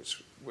or whether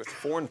it's with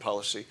foreign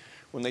policy,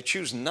 when they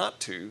choose not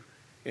to,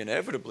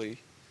 inevitably,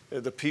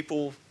 the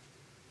people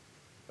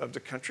of the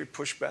country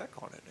push back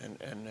on it.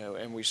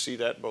 And we see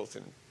that both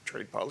in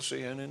trade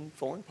policy and in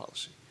foreign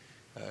policy,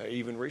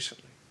 even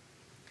recently.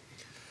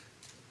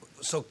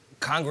 So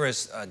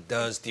Congress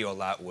does deal a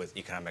lot with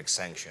economic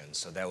sanctions,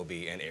 so that would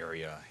be an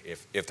area,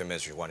 if the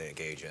ministry want to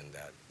engage in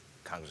that,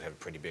 Congress would have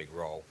a pretty big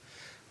role.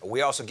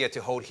 We also get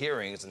to hold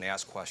hearings and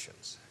ask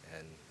questions,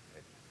 and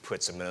it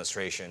puts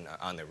administration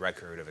on the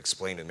record of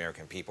explaining to the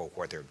American people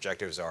what their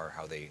objectives are,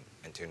 how they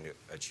intend to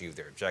achieve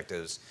their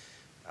objectives.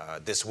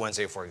 This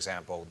Wednesday, for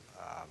example,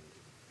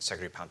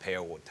 Secretary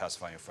Pompeo will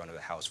testify in front of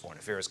the House Foreign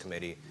Affairs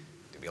Committee.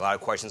 There'll be a lot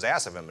of questions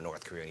asked of him in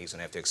North Korea, and he's going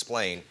to have to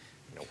explain,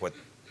 what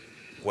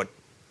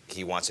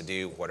he wants to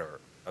do, what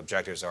our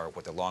objectives are,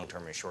 what the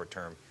long-term and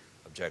short-term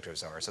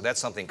objectives are. So that's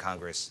something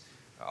Congress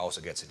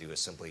also gets to do, is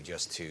simply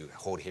just to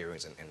hold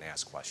hearings and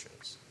ask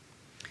questions.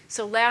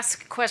 So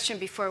last question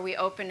before we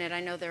open it. I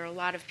know there are a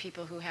lot of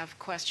people who have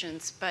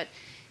questions, but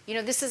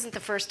this isn't the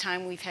first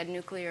time we've had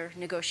nuclear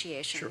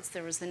negotiations. Sure.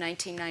 There was the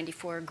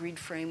 1994 Agreed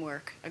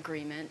Framework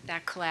Agreement.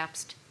 That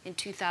collapsed in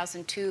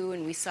 2002,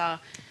 and we saw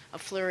a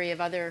flurry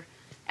of other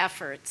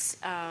efforts,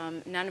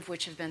 none of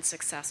which have been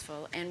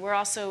successful. And we're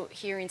also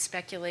hearing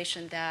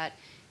speculation that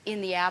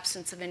in the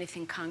absence of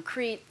anything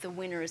concrete, the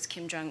winner is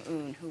Kim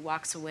Jong-un, who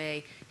walks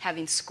away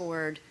having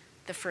scored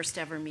the first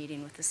ever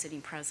meeting with the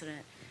sitting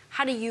president.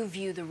 How do you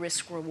view the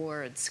risk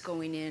rewards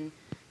going in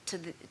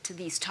to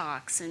these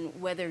talks, and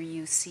whether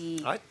you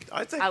see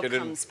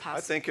outcomes possible?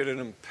 I think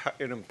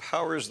it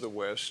empowers the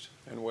West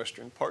and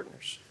Western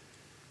partners,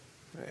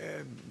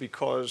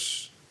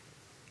 because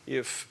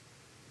if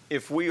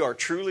we are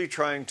truly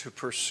trying to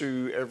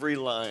pursue every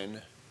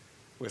line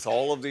with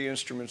all of the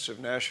instruments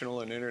of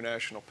national and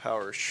international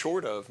power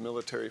short of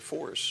military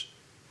force,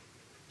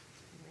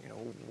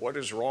 what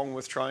is wrong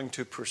with trying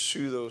to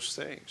pursue those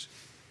things?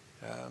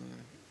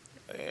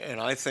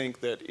 And I think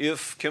that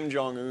if Kim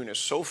Jong-un is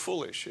so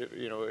foolish,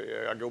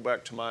 I go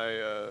back to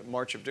my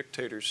March of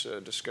Dictators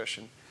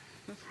discussion,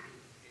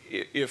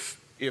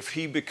 if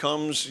he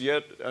becomes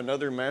yet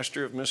another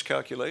master of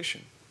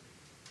miscalculation,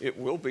 it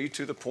will be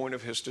to the point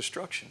of his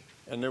destruction.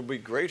 And there will be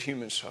great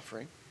human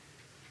suffering.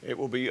 It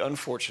will be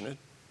unfortunate.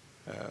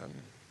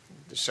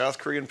 The South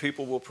Korean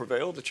people will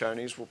prevail, the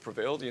Chinese will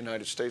prevail, the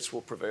United States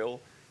will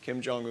prevail, Kim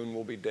Jong-un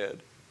will be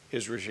dead,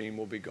 his regime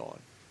will be gone.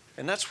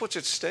 And that's what's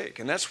at stake,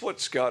 and that's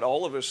what's got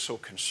all of us so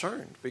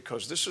concerned,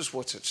 because this is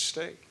what's at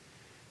stake.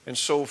 And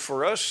so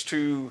for us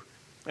to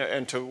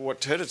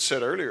what Ted had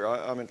said earlier,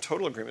 I'm in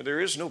total agreement. There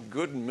is no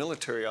good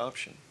military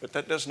option, but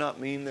that does not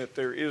mean that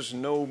there is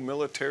no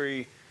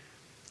military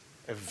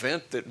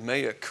event that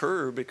may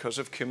occur because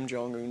of Kim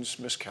Jong-un's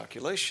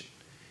miscalculation.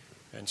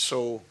 And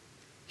so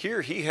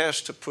here he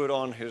has to put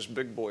on his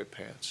big boy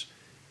pants,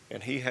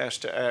 and he has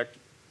to act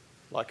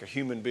like a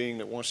human being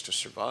that wants to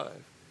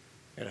survive.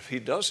 And if he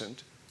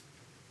doesn't,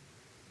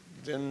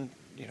 then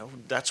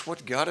that's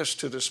what got us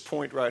to this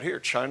point right here.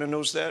 China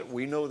knows that,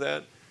 we know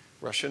that,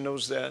 Russia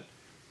knows that,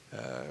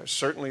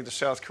 certainly the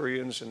South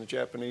Koreans and the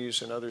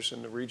Japanese and others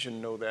in the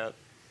region know that.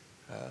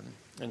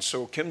 And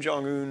so Kim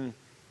Jong-un,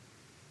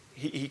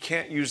 he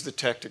can't use the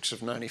tactics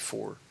of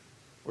 94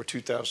 or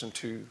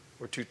 2002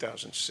 or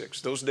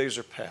 2006. Those days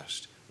are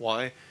past.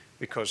 Why?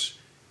 Because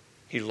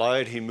he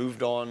lied, he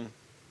moved on,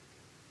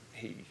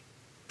 he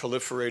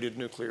proliferated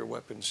nuclear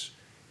weapons,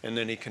 and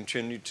then he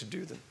continued to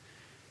do them.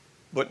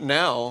 But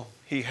now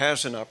he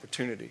has an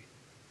opportunity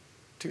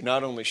to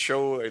not only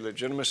show a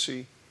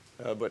legitimacy,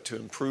 but to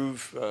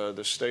improve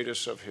the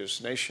status of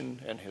his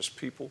nation and his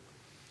people.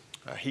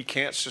 He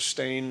can't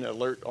sustain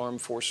alert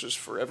armed forces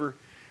forever.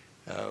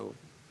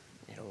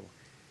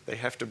 They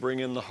have to bring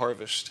in the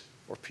harvest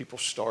or people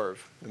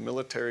starve. The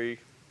military,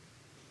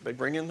 they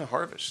bring in the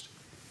harvest.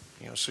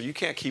 So you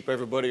can't keep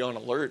everybody on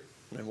alert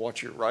and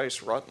watch your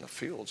rice rot in the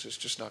fields. It's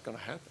just not going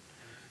to happen.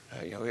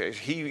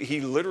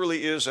 He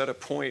literally is at a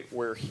point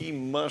where he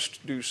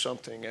must do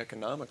something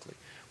economically.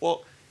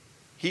 Well,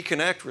 he can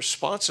act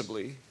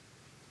responsibly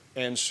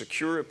and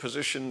secure a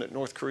position that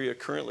North Korea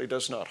currently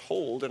does not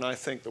hold, and I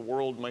think the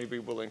world may be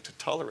willing to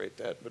tolerate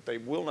that, but they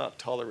will not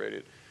tolerate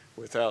it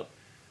without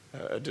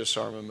a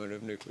disarmament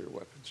of nuclear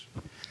weapons.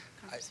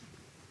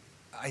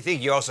 I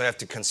think you also have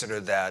to consider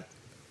that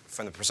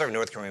from the perspective of the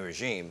North Korean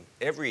regime,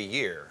 every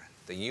year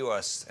the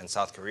U.S. and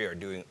South Korea are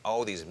doing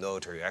all these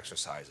military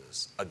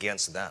exercises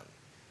against them,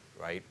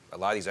 right? A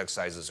lot of these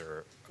exercises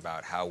are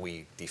about how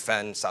we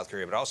defend South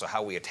Korea, but also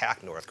how we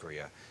attack North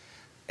Korea.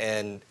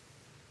 And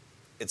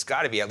it's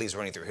got to be at least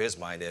running through his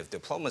mind, if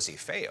diplomacy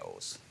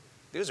fails,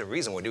 there's a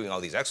reason we're doing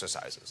all these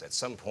exercises. At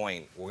some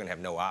point, we're going to have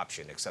no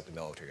option except the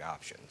military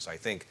option. So I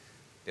think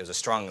there's a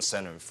strong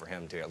incentive for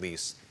him to at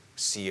least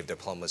see if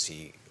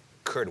diplomacy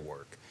could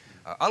work,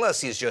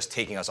 unless he's just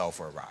taking us all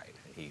for a ride.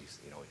 He's,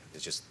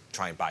 is just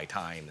trying to buy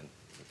time, and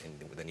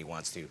then he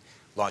wants to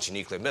launch a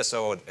nuclear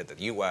missile at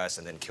the U.S.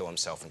 and then kill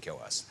himself and kill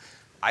us.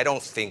 I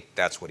don't think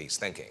that's what he's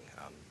thinking.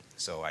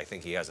 So I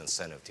think he has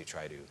incentive to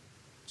try to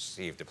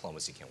see if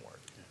diplomacy can work.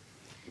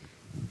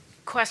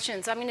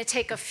 Questions. I'm going to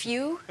take a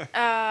few,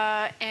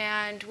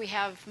 and we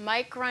have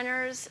mic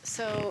runners.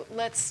 So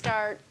let's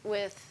start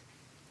with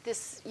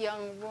this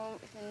young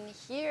woman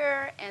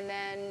here, and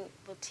then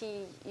we'll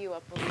tee you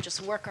up. We'll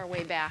just work our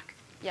way back.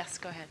 Yes,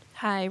 go ahead.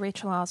 Hi,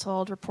 Rachel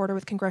Oswald, reporter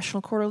with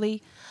Congressional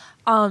Quarterly.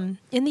 In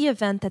the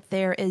event that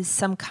there is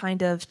some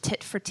kind of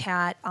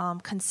tit-for-tat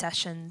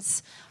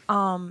concessions,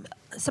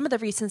 some of the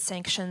recent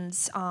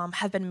sanctions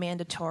have been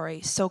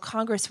mandatory, so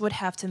Congress would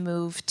have to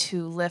move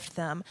to lift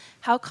them.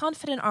 How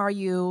confident are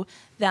you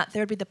that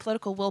there would be the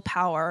political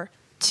willpower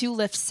to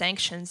lift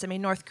sanctions? I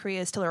mean, North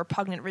Korea is still a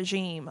repugnant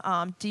regime.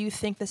 Do you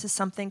think this is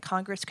something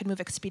Congress could move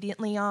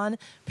expediently on,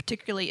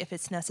 particularly if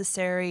it's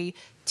necessary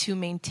to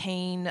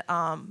maintain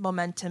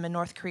momentum and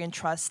North Korean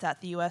trust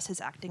that the U.S.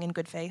 is acting in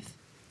good faith?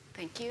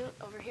 Thank you.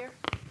 Over here.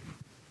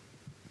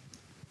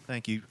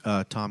 Thank you,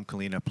 Tom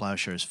Kalina,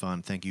 Plowshares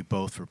Fund. Thank you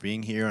both for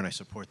being here, and I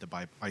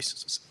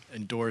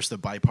endorse the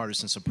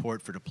bipartisan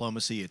support for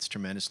diplomacy. It's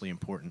tremendously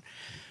important.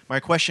 My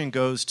question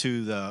goes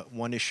to the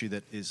one issue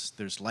that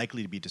there's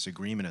likely to be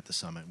disagreement at the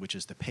summit, which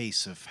is the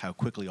pace of how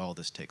quickly all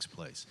this takes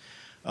place.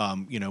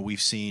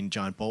 We've seen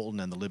John Bolton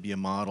and the Libya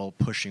model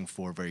pushing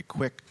for very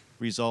quick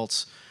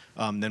results.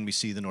 Then we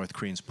see the North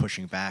Koreans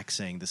pushing back,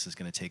 saying this is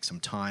going to take some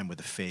time with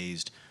a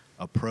phased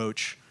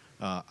approach.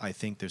 I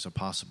think there's a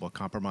possible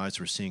compromise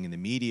we're seeing in the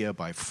media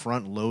by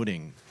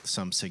front-loading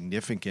some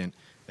significant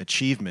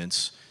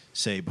achievements,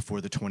 say,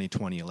 before the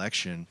 2020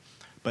 election,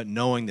 but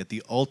knowing that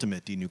the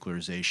ultimate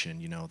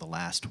denuclearization, the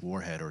last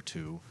warhead or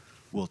two,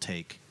 will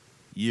take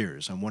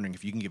years. I'm wondering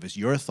if you can give us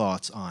your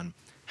thoughts on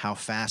how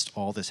fast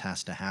all this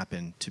has to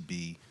happen to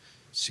be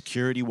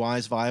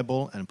security-wise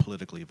viable and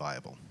politically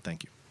viable.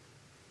 Thank you.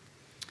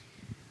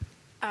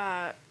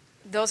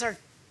 Those are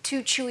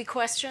two chewy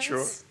questions.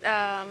 Sure.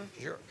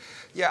 Sure.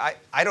 Yeah,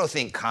 I don't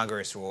think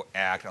Congress will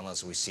act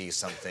unless we see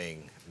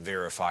something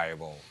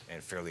verifiable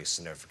and fairly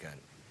significant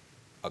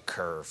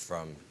occur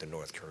from the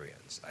North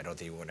Koreans. I don't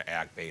think we want to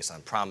act based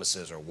on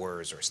promises or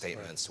words or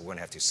statements. Right. We're going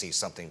to have to see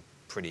something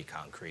pretty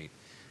concrete.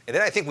 And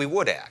then I think we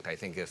would act. I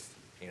think if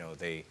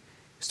they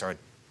start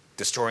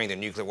destroying their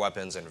nuclear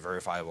weapons in a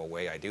verifiable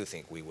way, I do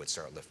think we would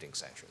start lifting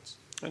sanctions.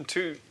 And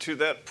to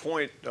that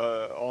point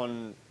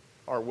on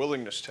our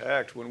willingness to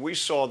act, when we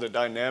saw the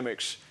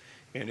dynamics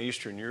in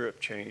Eastern Europe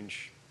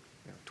change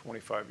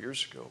 25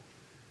 years ago,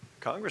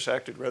 Congress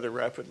acted rather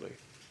rapidly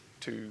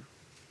to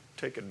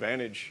take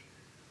advantage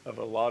of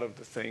a lot of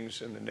the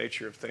things and the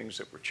nature of things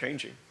that were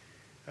changing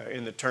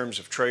in the terms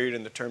of trade,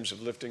 in the terms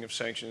of lifting of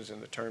sanctions, in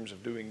the terms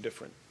of doing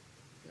different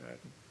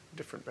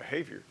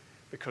behavior,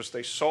 because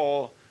they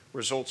saw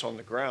results on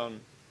the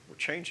ground were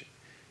changing.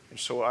 And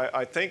so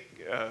I think,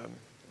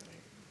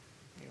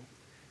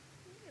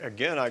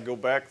 again, I go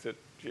back that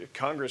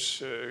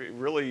Congress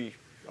really,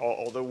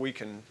 although we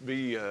can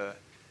be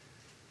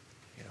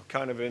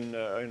kind of in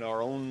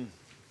our own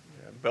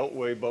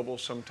beltway bubble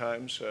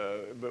sometimes,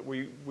 but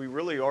we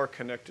really are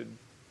connected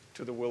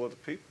to the will of the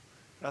people.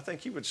 And I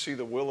think you would see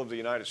the will of the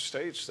United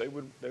States. They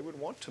would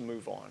want to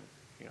move on,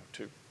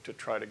 to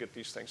try to get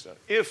these things done.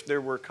 If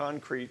there were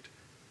concrete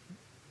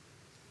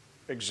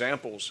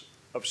examples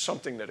of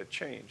something that had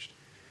changed,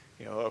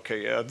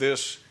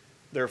 this,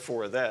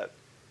 therefore that.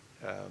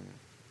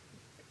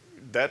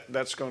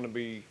 That's going to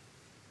be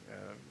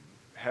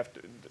have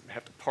to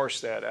parse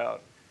that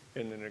out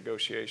in the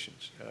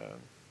negotiations.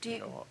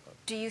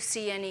 Do you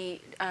see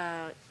any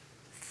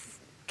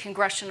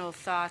congressional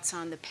thoughts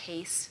on the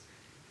pace,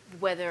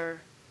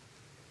 whether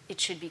it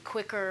should be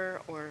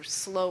quicker or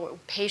slower,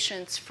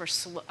 patience for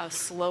a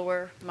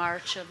slower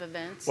march of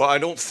events? Well, I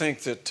don't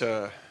think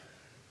that,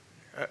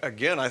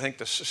 again, I think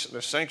the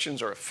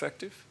sanctions are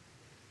effective.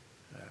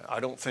 I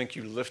don't think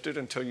you lift it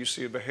until you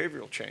see a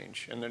behavioral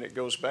change. And then it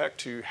goes back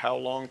to how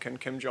long can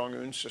Kim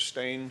Jong-un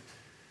sustain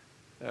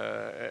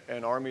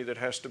an army that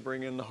has to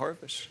bring in the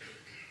harvest?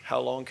 How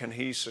long can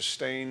he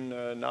sustain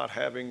not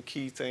having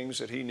key things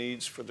that he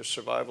needs for the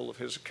survival of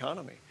his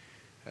economy?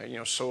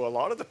 So a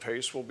lot of the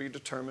pace will be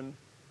determined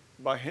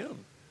by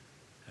him.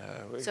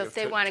 So if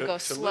they want to go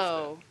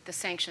slow, the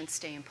sanctions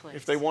stay in place.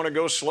 If they want to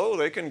go slow,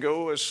 they can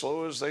go as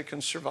slow as they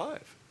can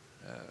survive.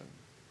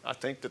 I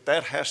think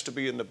that has to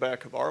be in the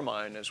back of our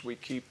mind as we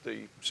keep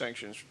the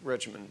sanctions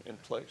regimen in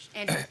place.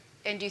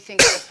 And do you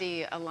think that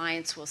the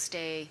alliance will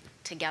stay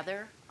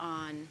together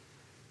on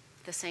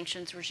the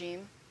sanctions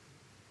regime?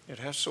 It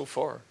has so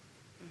far.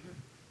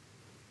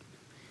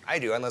 I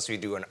do, unless we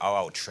do an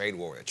all-out trade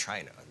war with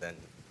China, then,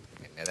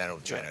 and that's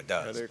what China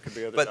does. Yeah, there could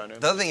be other but dynamics.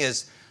 The other thing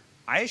is,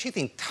 I actually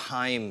think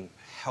time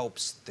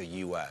helps the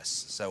U.S.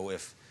 So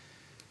if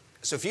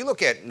you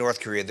look at North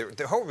Korea,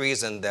 the whole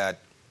reason that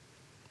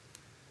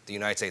the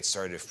United States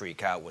started to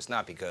freak out was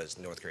not because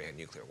North Korea had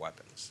nuclear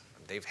weapons.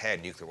 They've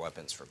had nuclear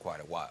weapons for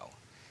quite a while.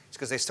 It's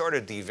because they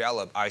started to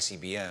develop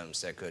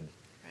ICBMs that could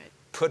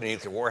put a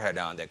nuclear warhead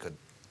on that could,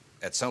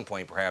 at some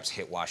point, perhaps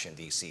hit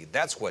Washington, D.C.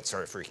 That's what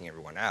started freaking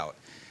everyone out.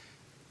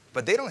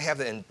 But they don't have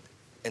the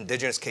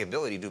indigenous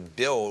capability to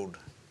build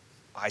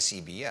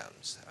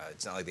ICBMs.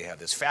 It's not like they have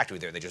this factory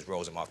there that just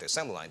rolls them off the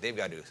assembly line. They've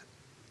got to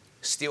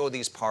steal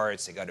these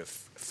parts. They've got to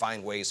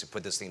find ways to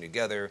put this thing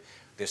together.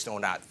 They're still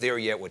not there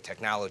yet with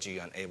technology,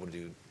 unable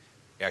to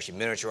actually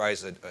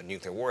miniaturize a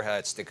nuclear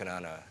warhead, stick it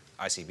on a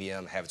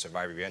ICBM, have it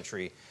survive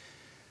re-entry.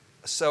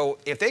 So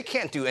if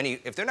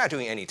they're not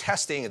doing any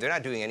testing, if they're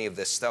not doing any of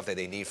this stuff that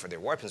they need for their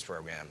weapons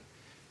program,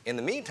 in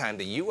the meantime,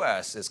 the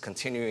U.S. is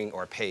continuing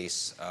our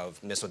pace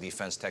of missile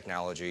defense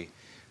technology.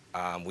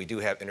 We do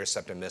have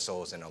interceptor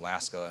missiles in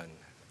Alaska and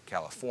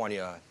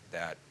California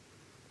that,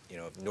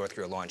 if North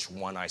Korea launched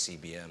one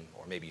ICBM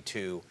or maybe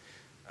two,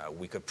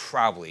 we could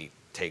probably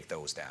take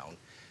those down.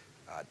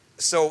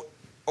 So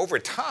over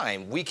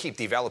time, we keep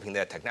developing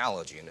that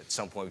technology, and at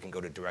some point we can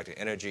go to directed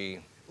energy,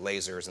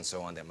 lasers, and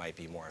so on that might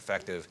be more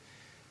effective.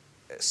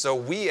 So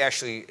we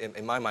actually,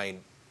 in my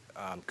mind,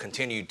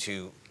 continue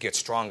to get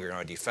stronger in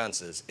our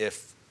defenses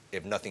if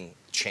nothing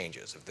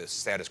changes, if the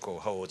status quo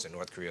holds and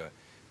North Korea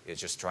is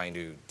just trying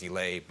to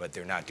delay, but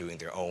they're not doing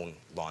their own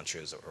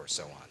launches or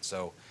so on.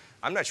 So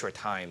I'm not sure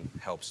time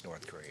helps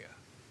North Korea.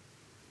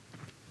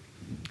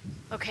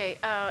 Okay,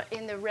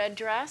 in the red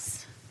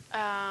dress.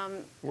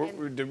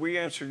 Did we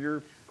answer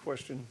your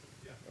question?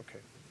 Yeah. Okay.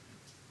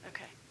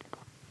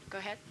 Go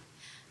ahead.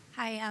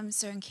 Hi, I'm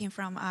Seung Kim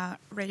from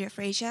Radio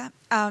Free Asia.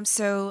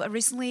 So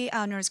recently,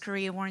 North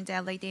Korea warned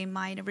that they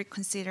might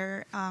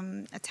reconsider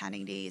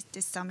attending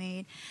this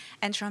summit.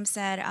 And Trump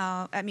said,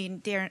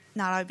 they're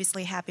not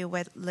obviously happy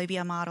with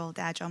Libya model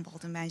that John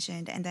Bolton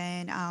mentioned. And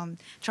then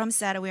Trump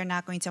said we're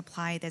not going to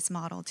apply this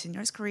model to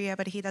North Korea,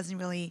 but he doesn't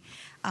really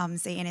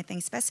say anything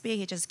specific.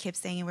 He just keeps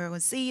saying we're going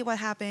to see what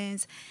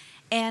happens.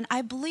 And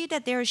I believe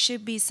that there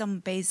should be some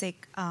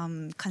basic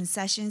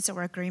concessions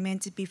or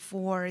agreements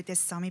before this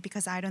summit,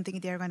 because I don't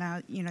think they're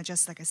gonna,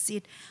 just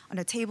sit on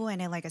the table and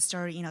then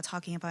start,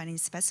 talking about any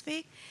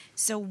specific.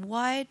 So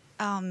what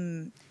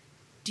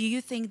do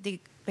you think the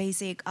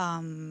basic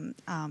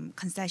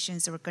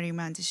concessions or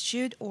agreements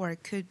should or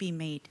could be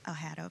made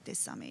ahead of this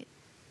summit?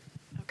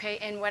 Okay,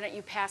 and why don't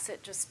you pass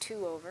it just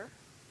two over?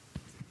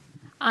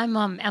 I'm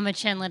Emma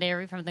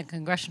Chandler-Derry from the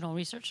Congressional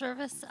Research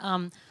Service.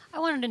 I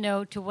wanted to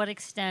know to what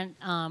extent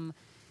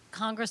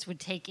Congress would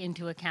take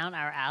into account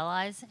our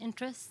allies'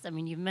 interests. I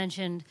mean, you've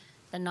mentioned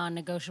the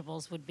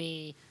non-negotiables would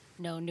be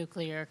no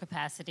nuclear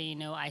capacity,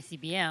 no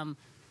ICBM.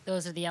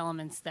 Those are the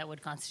elements that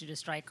would constitute a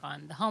strike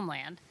on the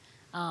homeland.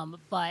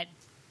 But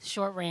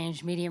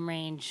short-range,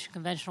 medium-range,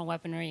 conventional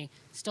weaponry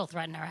still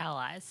threaten our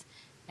allies.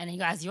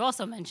 And as you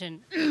also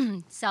mentioned,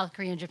 South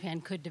Korea and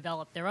Japan could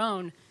develop their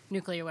own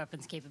nuclear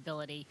weapons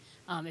capability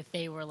if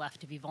they were left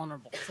to be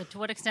vulnerable. So to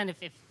what extent,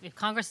 if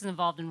Congress is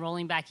involved in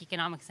rolling back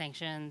economic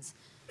sanctions,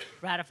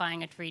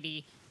 ratifying a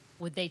treaty,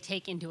 would they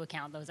take into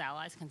account those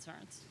allies'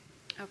 concerns?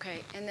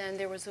 Okay, and then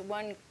there was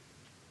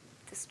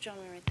this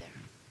gentleman right there.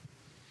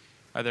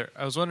 Hi there.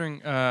 I was wondering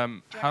Do you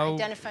want to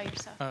identify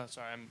yourself?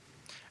 Sorry, I'm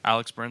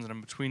Alex Burns, and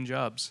I'm between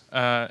jobs.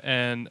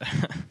 And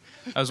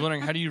I was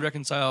wondering, how do you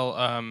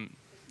reconcile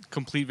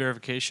complete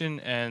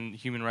verification and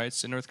human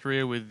rights in North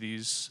Korea with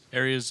these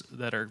areas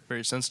that are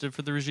very sensitive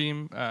for the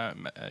regime,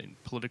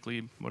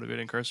 politically motivated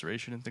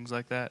incarceration and things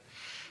like that,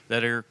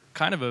 that are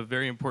kind of a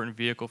very important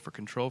vehicle for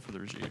control for the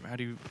regime? How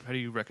do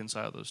you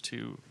reconcile those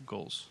two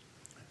goals?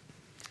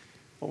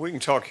 Well, we can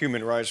talk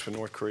human rights with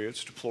North Korea.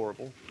 It's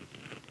deplorable.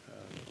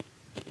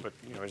 But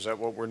is that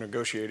what we're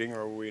negotiating,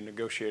 or are we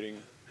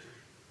negotiating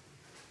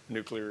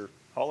nuclear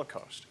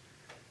holocaust?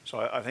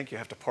 So I think you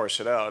have to parse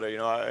it out.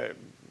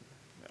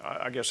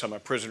 I guess I'm a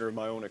prisoner of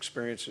my own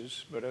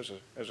experiences, but as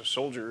a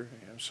soldier,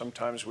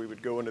 sometimes we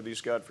would go into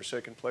these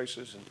godforsaken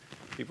places and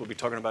people would be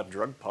talking about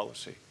drug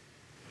policy.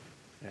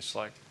 And it's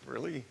like,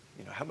 really?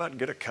 How about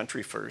get a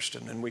country first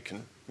and then we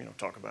can,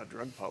 talk about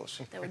drug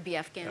policy? That would be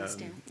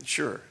Afghanistan.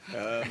 Sure.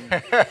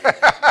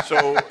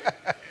 So,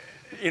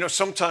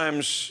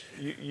 sometimes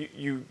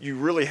you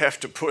really have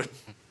to put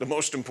the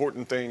most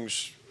important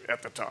things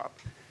at the top.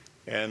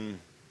 And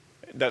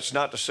that's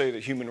not to say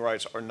that human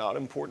rights are not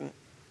important.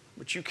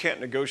 But you can't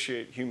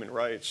negotiate human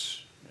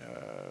rights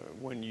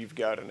when you've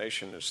got a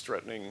nation that's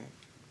threatening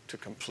to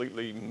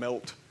completely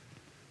melt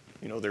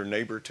their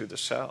neighbor to the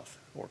south,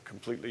 or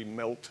completely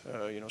melt,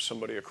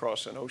 somebody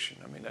across an ocean.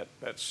 I mean,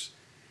 that's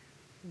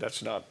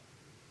not,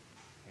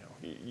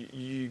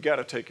 you got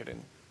to take it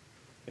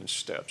in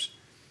steps.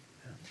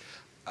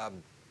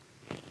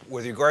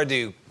 With regard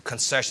to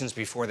concessions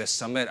before the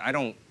summit, I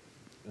don't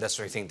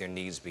necessarily think there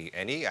needs to be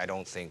any. I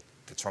don't think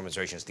the Trump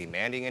administration is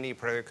demanding any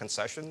particular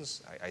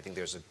concessions. I think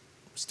there's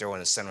still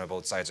an incentive on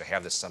both sides to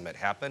have the summit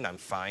happen. I'm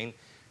fine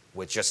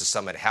with just the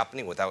summit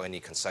happening without any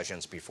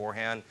concessions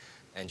beforehand,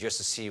 and just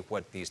to see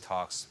what these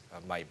talks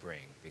might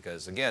bring.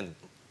 Because again,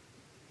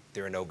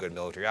 there are no good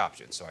military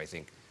options. So I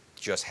think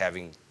just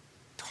having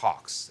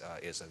talks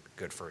is a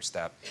good first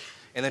step.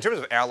 And in terms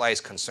of allies'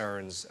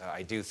 concerns,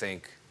 I do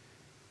think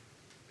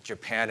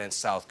Japan and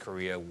South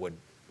Korea would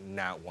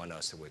not want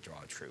us to withdraw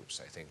troops.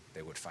 I think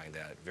they would find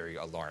that very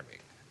alarming.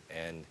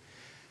 And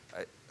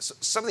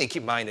something to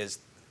keep in mind is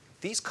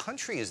these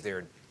countries,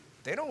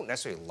 they don't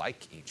necessarily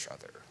like each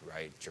other,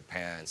 right?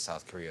 Japan,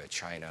 South Korea,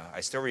 China.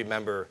 I still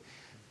remember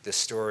this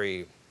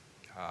story.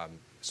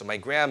 So my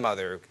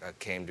grandmother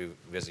came to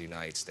visit the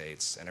United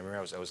States, and I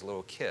remember I was a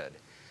little kid.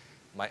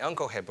 My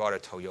uncle had bought a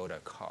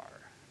Toyota car,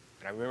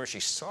 and I remember she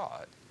saw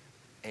it,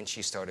 and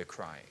she started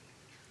crying.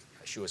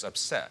 She was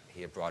upset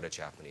he had brought a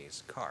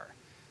Japanese car.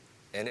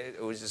 And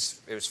it was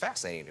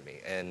fascinating to me.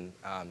 And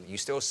you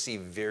still see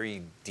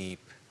very deep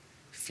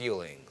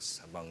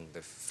feelings among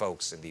the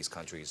folks in these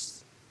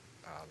countries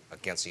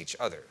against each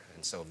other.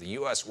 And so if the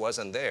U.S.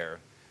 wasn't there,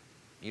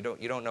 you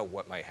don't know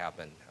what might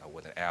happen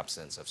with an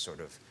absence of sort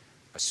of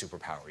a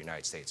superpower,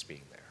 United States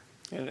being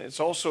there. And it's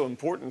also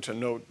important to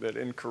note that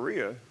in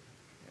Korea,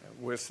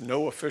 with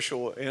no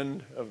official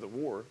end of the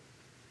war,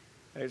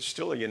 it's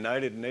still a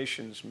United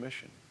Nations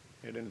mission.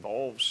 It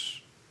involves,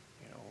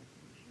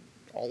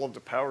 all of the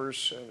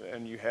powers,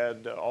 and you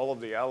had all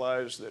of the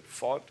allies that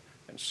fought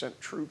and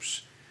sent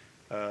troops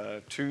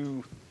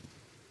to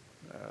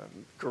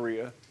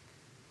Korea.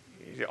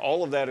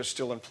 All of that is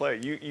still in play.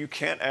 You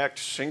can't act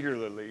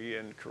singularly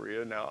in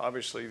Korea. Now,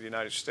 obviously, the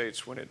United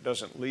States, when it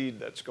doesn't lead,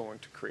 that's going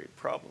to create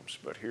problems.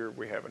 But here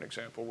we have an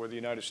example where the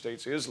United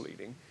States is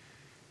leading.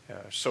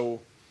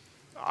 So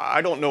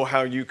I don't know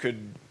how you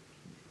could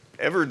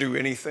ever do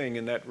anything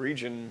in that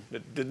region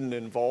that didn't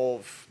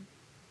involve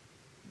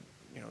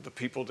the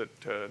people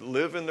that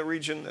live in the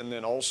region, and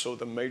then also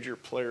the major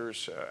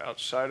players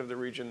outside of the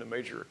region, the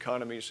major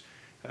economies.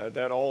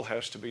 That all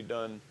has to be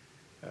done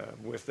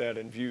with that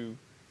in view.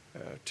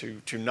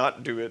 To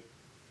not do it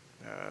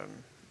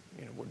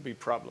would be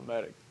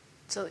problematic.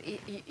 So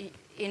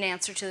in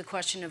answer to the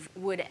question of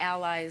would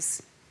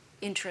allies'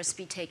 interests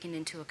be taken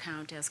into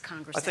account as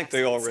Congress I think acts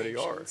they on already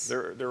sanctions?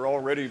 are. They're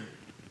already,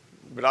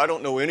 but I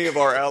don't know any of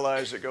our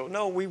allies that go,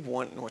 no, we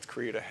want North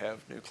Korea to have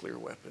nuclear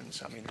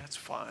weapons. I mean, that's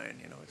fine.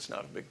 It's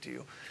not a big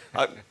deal.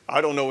 I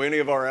don't know any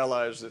of our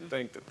allies that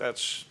think that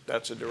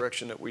that's a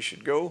direction that we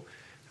should go.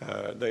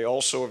 They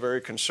also are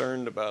very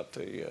concerned about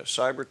the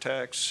cyber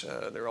attacks.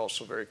 They're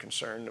also very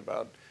concerned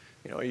about,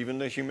 even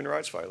the human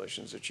rights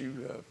violations that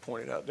you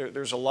pointed out.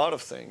 There's a lot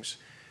of things.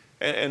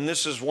 And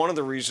this is one of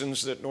the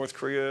reasons that North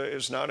Korea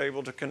is not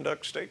able to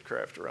conduct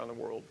statecraft around the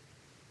world.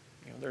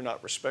 They're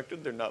not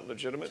respected. They're not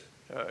legitimate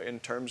in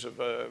terms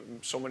of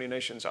so many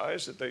nations'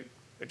 eyes that they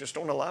just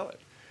don't allow it.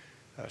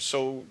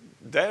 So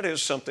that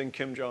is something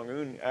Kim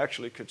Jong-un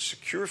actually could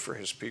secure for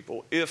his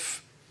people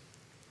if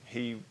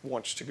he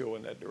wants to go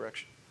in that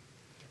direction.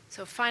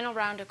 So final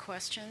round of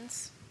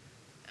questions.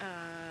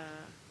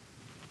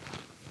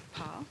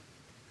 Paul?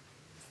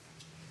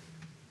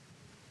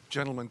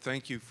 Gentlemen,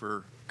 thank you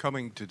for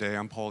coming today.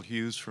 I'm Paul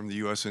Hughes from the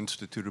U.S.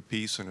 Institute of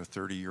Peace and a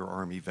 30-year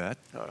Army vet.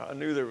 I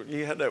knew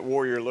you had that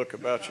warrior look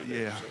about you.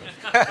 Yeah.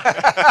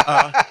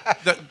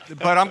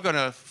 But I'm going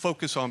to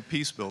focus on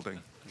peace building.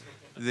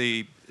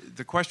 The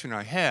question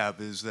I have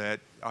is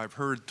that I've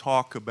heard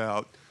talk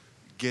about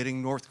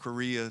getting North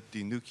Korea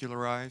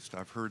denuclearized.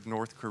 I've heard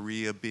North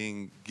Korea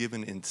being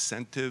given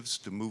incentives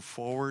to move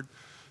forward.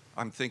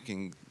 I'm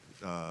thinking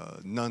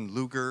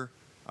Nunn-Lugar.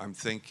 I'm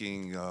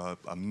thinking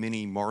a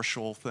mini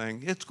Marshall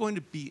thing. It's going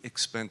to be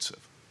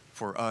expensive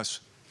for us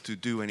to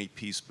do any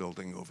peace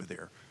building over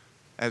there.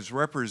 As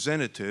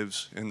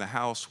representatives in the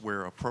House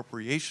where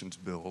appropriations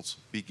bills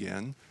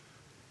begin,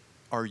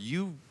 are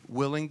you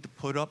willing to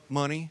put up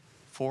money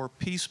for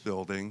peace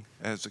building,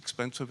 as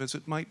expensive as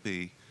it might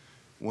be,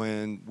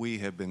 when we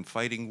have been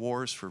fighting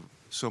wars for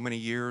so many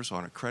years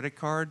on a credit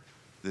card?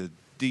 The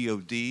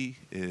DOD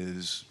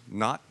is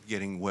not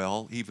getting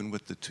well, even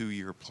with the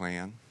 2-year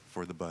plan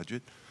for the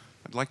budget.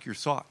 I'd like your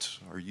thoughts.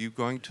 Are you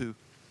going to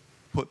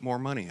put more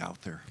money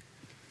out there?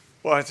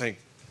 Well, I think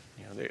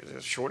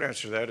the short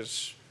answer to that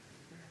is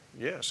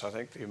yes. I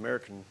think the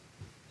American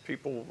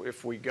people,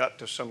 if we got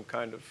to some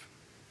kind of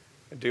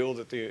a deal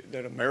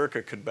that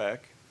America could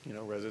back,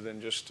 rather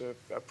than just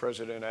a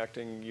president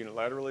acting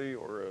unilaterally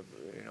or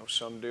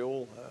some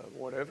deal,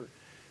 whatever.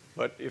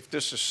 But if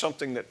this is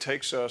something that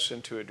takes us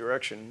into a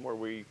direction where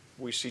we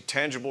see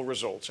tangible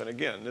results, and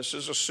again, this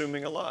is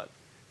assuming a lot.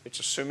 It's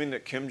assuming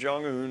that Kim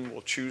Jong-un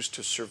will choose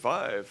to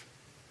survive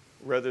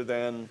rather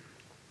than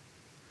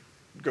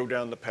go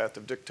down the path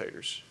of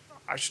dictators.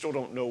 I still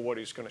don't know what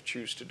he's going to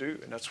choose to do,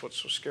 and that's what's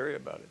so scary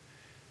about it.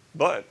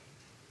 But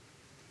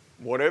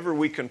whatever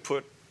we can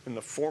put in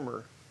the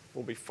former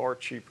will be far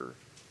cheaper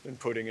than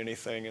putting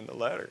anything in the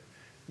latter.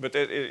 But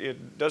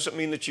it doesn't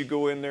mean that you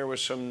go in there with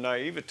some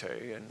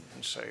naivete and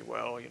say,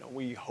 well,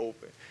 we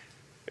hope.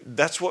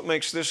 That's what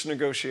makes this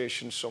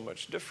negotiation so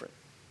much different.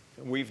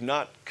 We've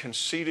not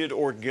conceded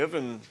or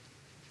given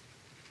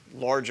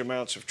large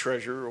amounts of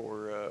treasure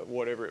or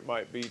whatever it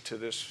might be to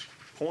this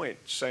point,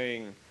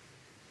 saying,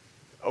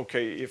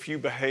 okay, if you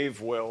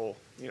behave well,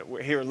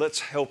 here, let's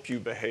help you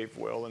behave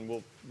well,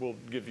 and we'll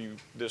give you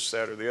this,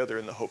 that, or the other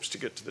in the hopes to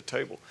get to the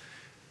table.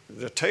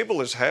 The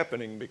table is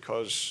happening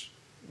because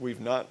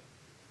we've not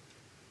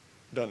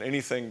done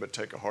anything but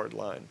take a hard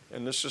line.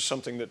 And this is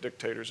something that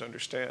dictators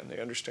understand.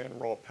 They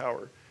understand raw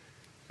power.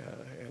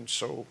 And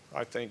so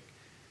I think,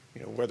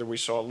 whether we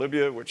saw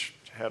Libya, which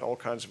had all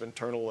kinds of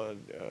internal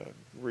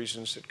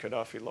reasons that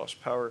Gaddafi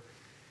lost power,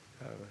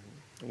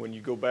 when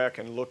you go back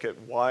and look at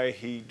why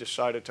he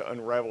decided to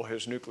unravel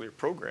his nuclear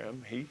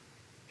program,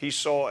 he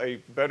saw a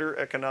better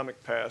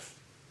economic path,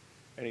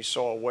 and he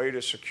saw a way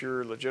to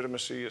secure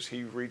legitimacy as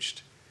he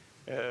reached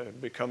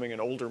becoming an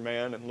older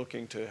man and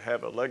looking to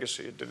have a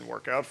legacy. It didn't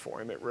work out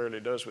for him. It rarely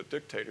does with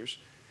dictators.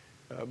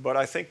 But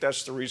I think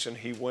that's the reason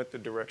he went the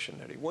direction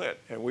that he went.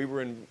 And we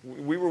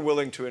were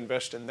willing to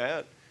invest in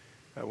that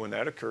when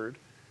that occurred,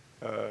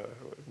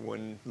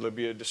 when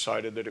Libya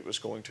decided that it was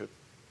going to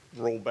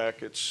roll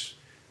back its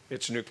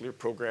nuclear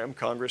program.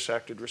 Congress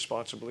acted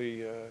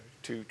responsibly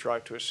to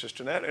try to assist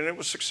in that, and it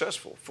was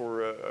successful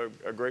for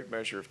a great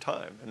measure of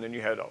time. And then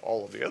you had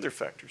all of the other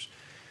factors.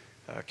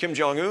 Kim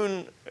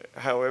Jong-un,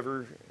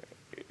 however,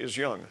 is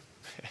young,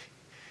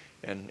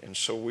 and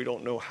so we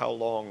don't know how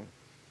long.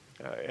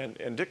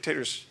 And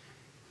dictators,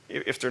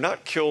 if they're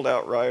not killed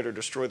outright or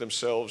destroy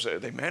themselves,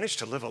 they manage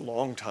to live a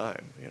long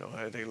time.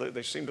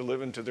 They seem to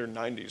live into their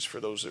 90s for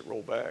those that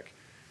roll back.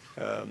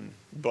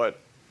 But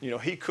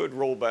he could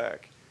roll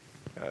back.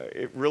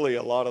 Really,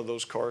 a lot of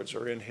those cards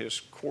are in his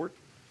court,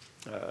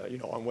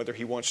 on whether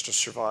he wants to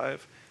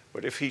survive.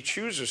 But if he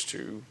chooses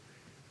to,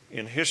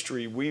 in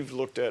history, we've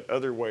looked at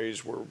other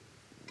ways where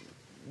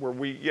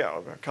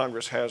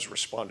Congress has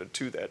responded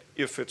to that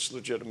if it's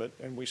legitimate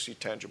and we see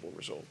tangible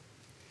result.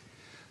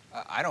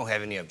 I don't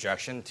have any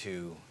objection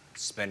to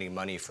spending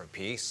money for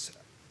peace.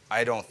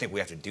 I don't think we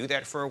have to do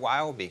that for a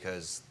while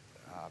because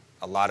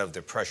a lot of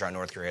the pressure on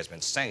North Korea has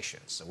been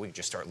sanctions. So we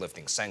just start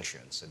lifting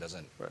sanctions. It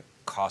doesn't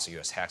cost the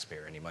U.S.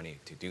 taxpayer any money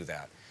to do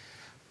that.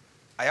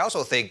 I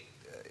also think,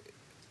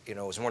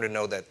 it's important to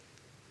know that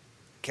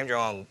Kim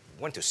Jong-un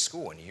went to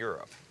school in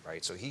Europe,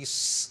 right? So he's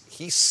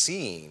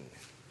seen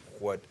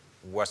what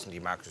Western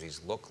democracies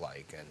look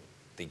like and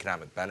the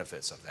economic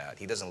benefits of that.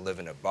 He doesn't live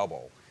in a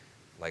bubble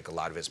like a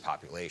lot of his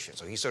population.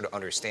 So he sort of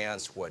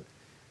understands what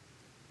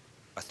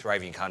a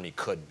thriving economy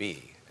could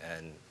be.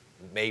 And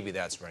maybe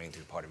that's running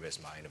through part of his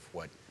mind of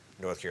what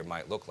North Korea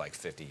might look like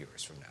 50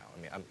 years from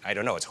now. I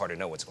don't know. It's hard to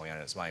know what's going on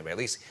in his mind, but at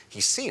least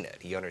he's seen it.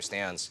 He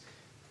understands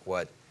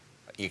what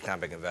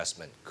economic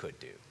investment could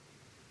do.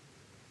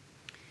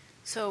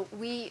 So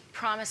we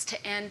promised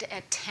to end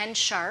at 10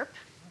 sharp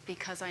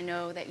because I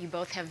know that you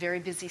both have very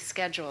busy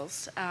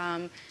schedules.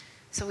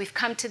 So we've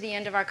come to the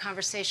end of our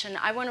conversation.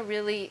 I want to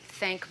really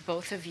thank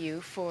both of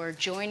you for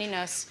joining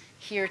us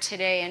here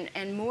today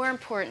and more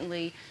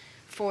importantly,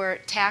 for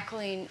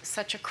tackling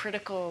such a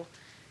critical,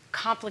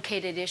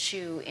 complicated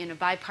issue in a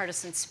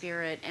bipartisan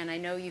spirit. And I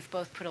know you've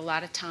both put a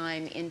lot of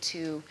time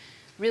into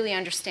really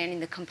understanding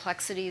the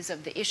complexities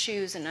of the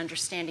issues and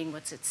understanding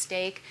what's at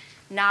stake,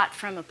 not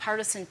from a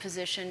partisan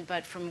position,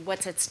 but from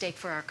what's at stake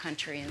for our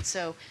country. And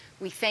so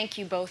we thank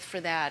you both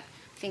for that.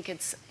 I think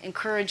it's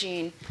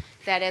encouraging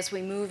that as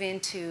we move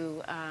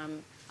into a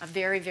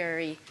very,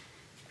 very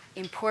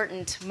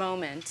important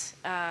moment,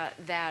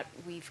 that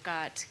we've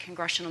got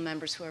congressional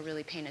members who are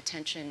really paying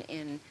attention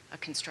in a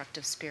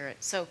constructive spirit.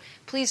 So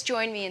please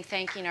join me in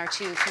thanking our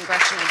two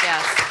congressional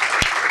guests.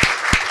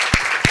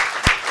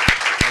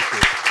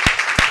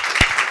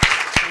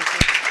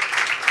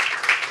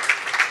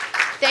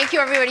 Thank you,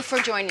 everybody, for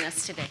joining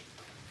us today.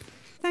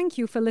 Thank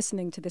you for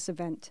listening to this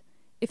event.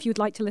 If you'd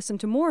like to listen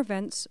to more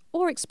events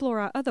or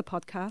explore our other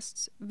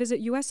podcasts, visit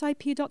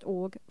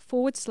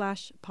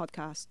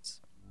usip.org/podcasts.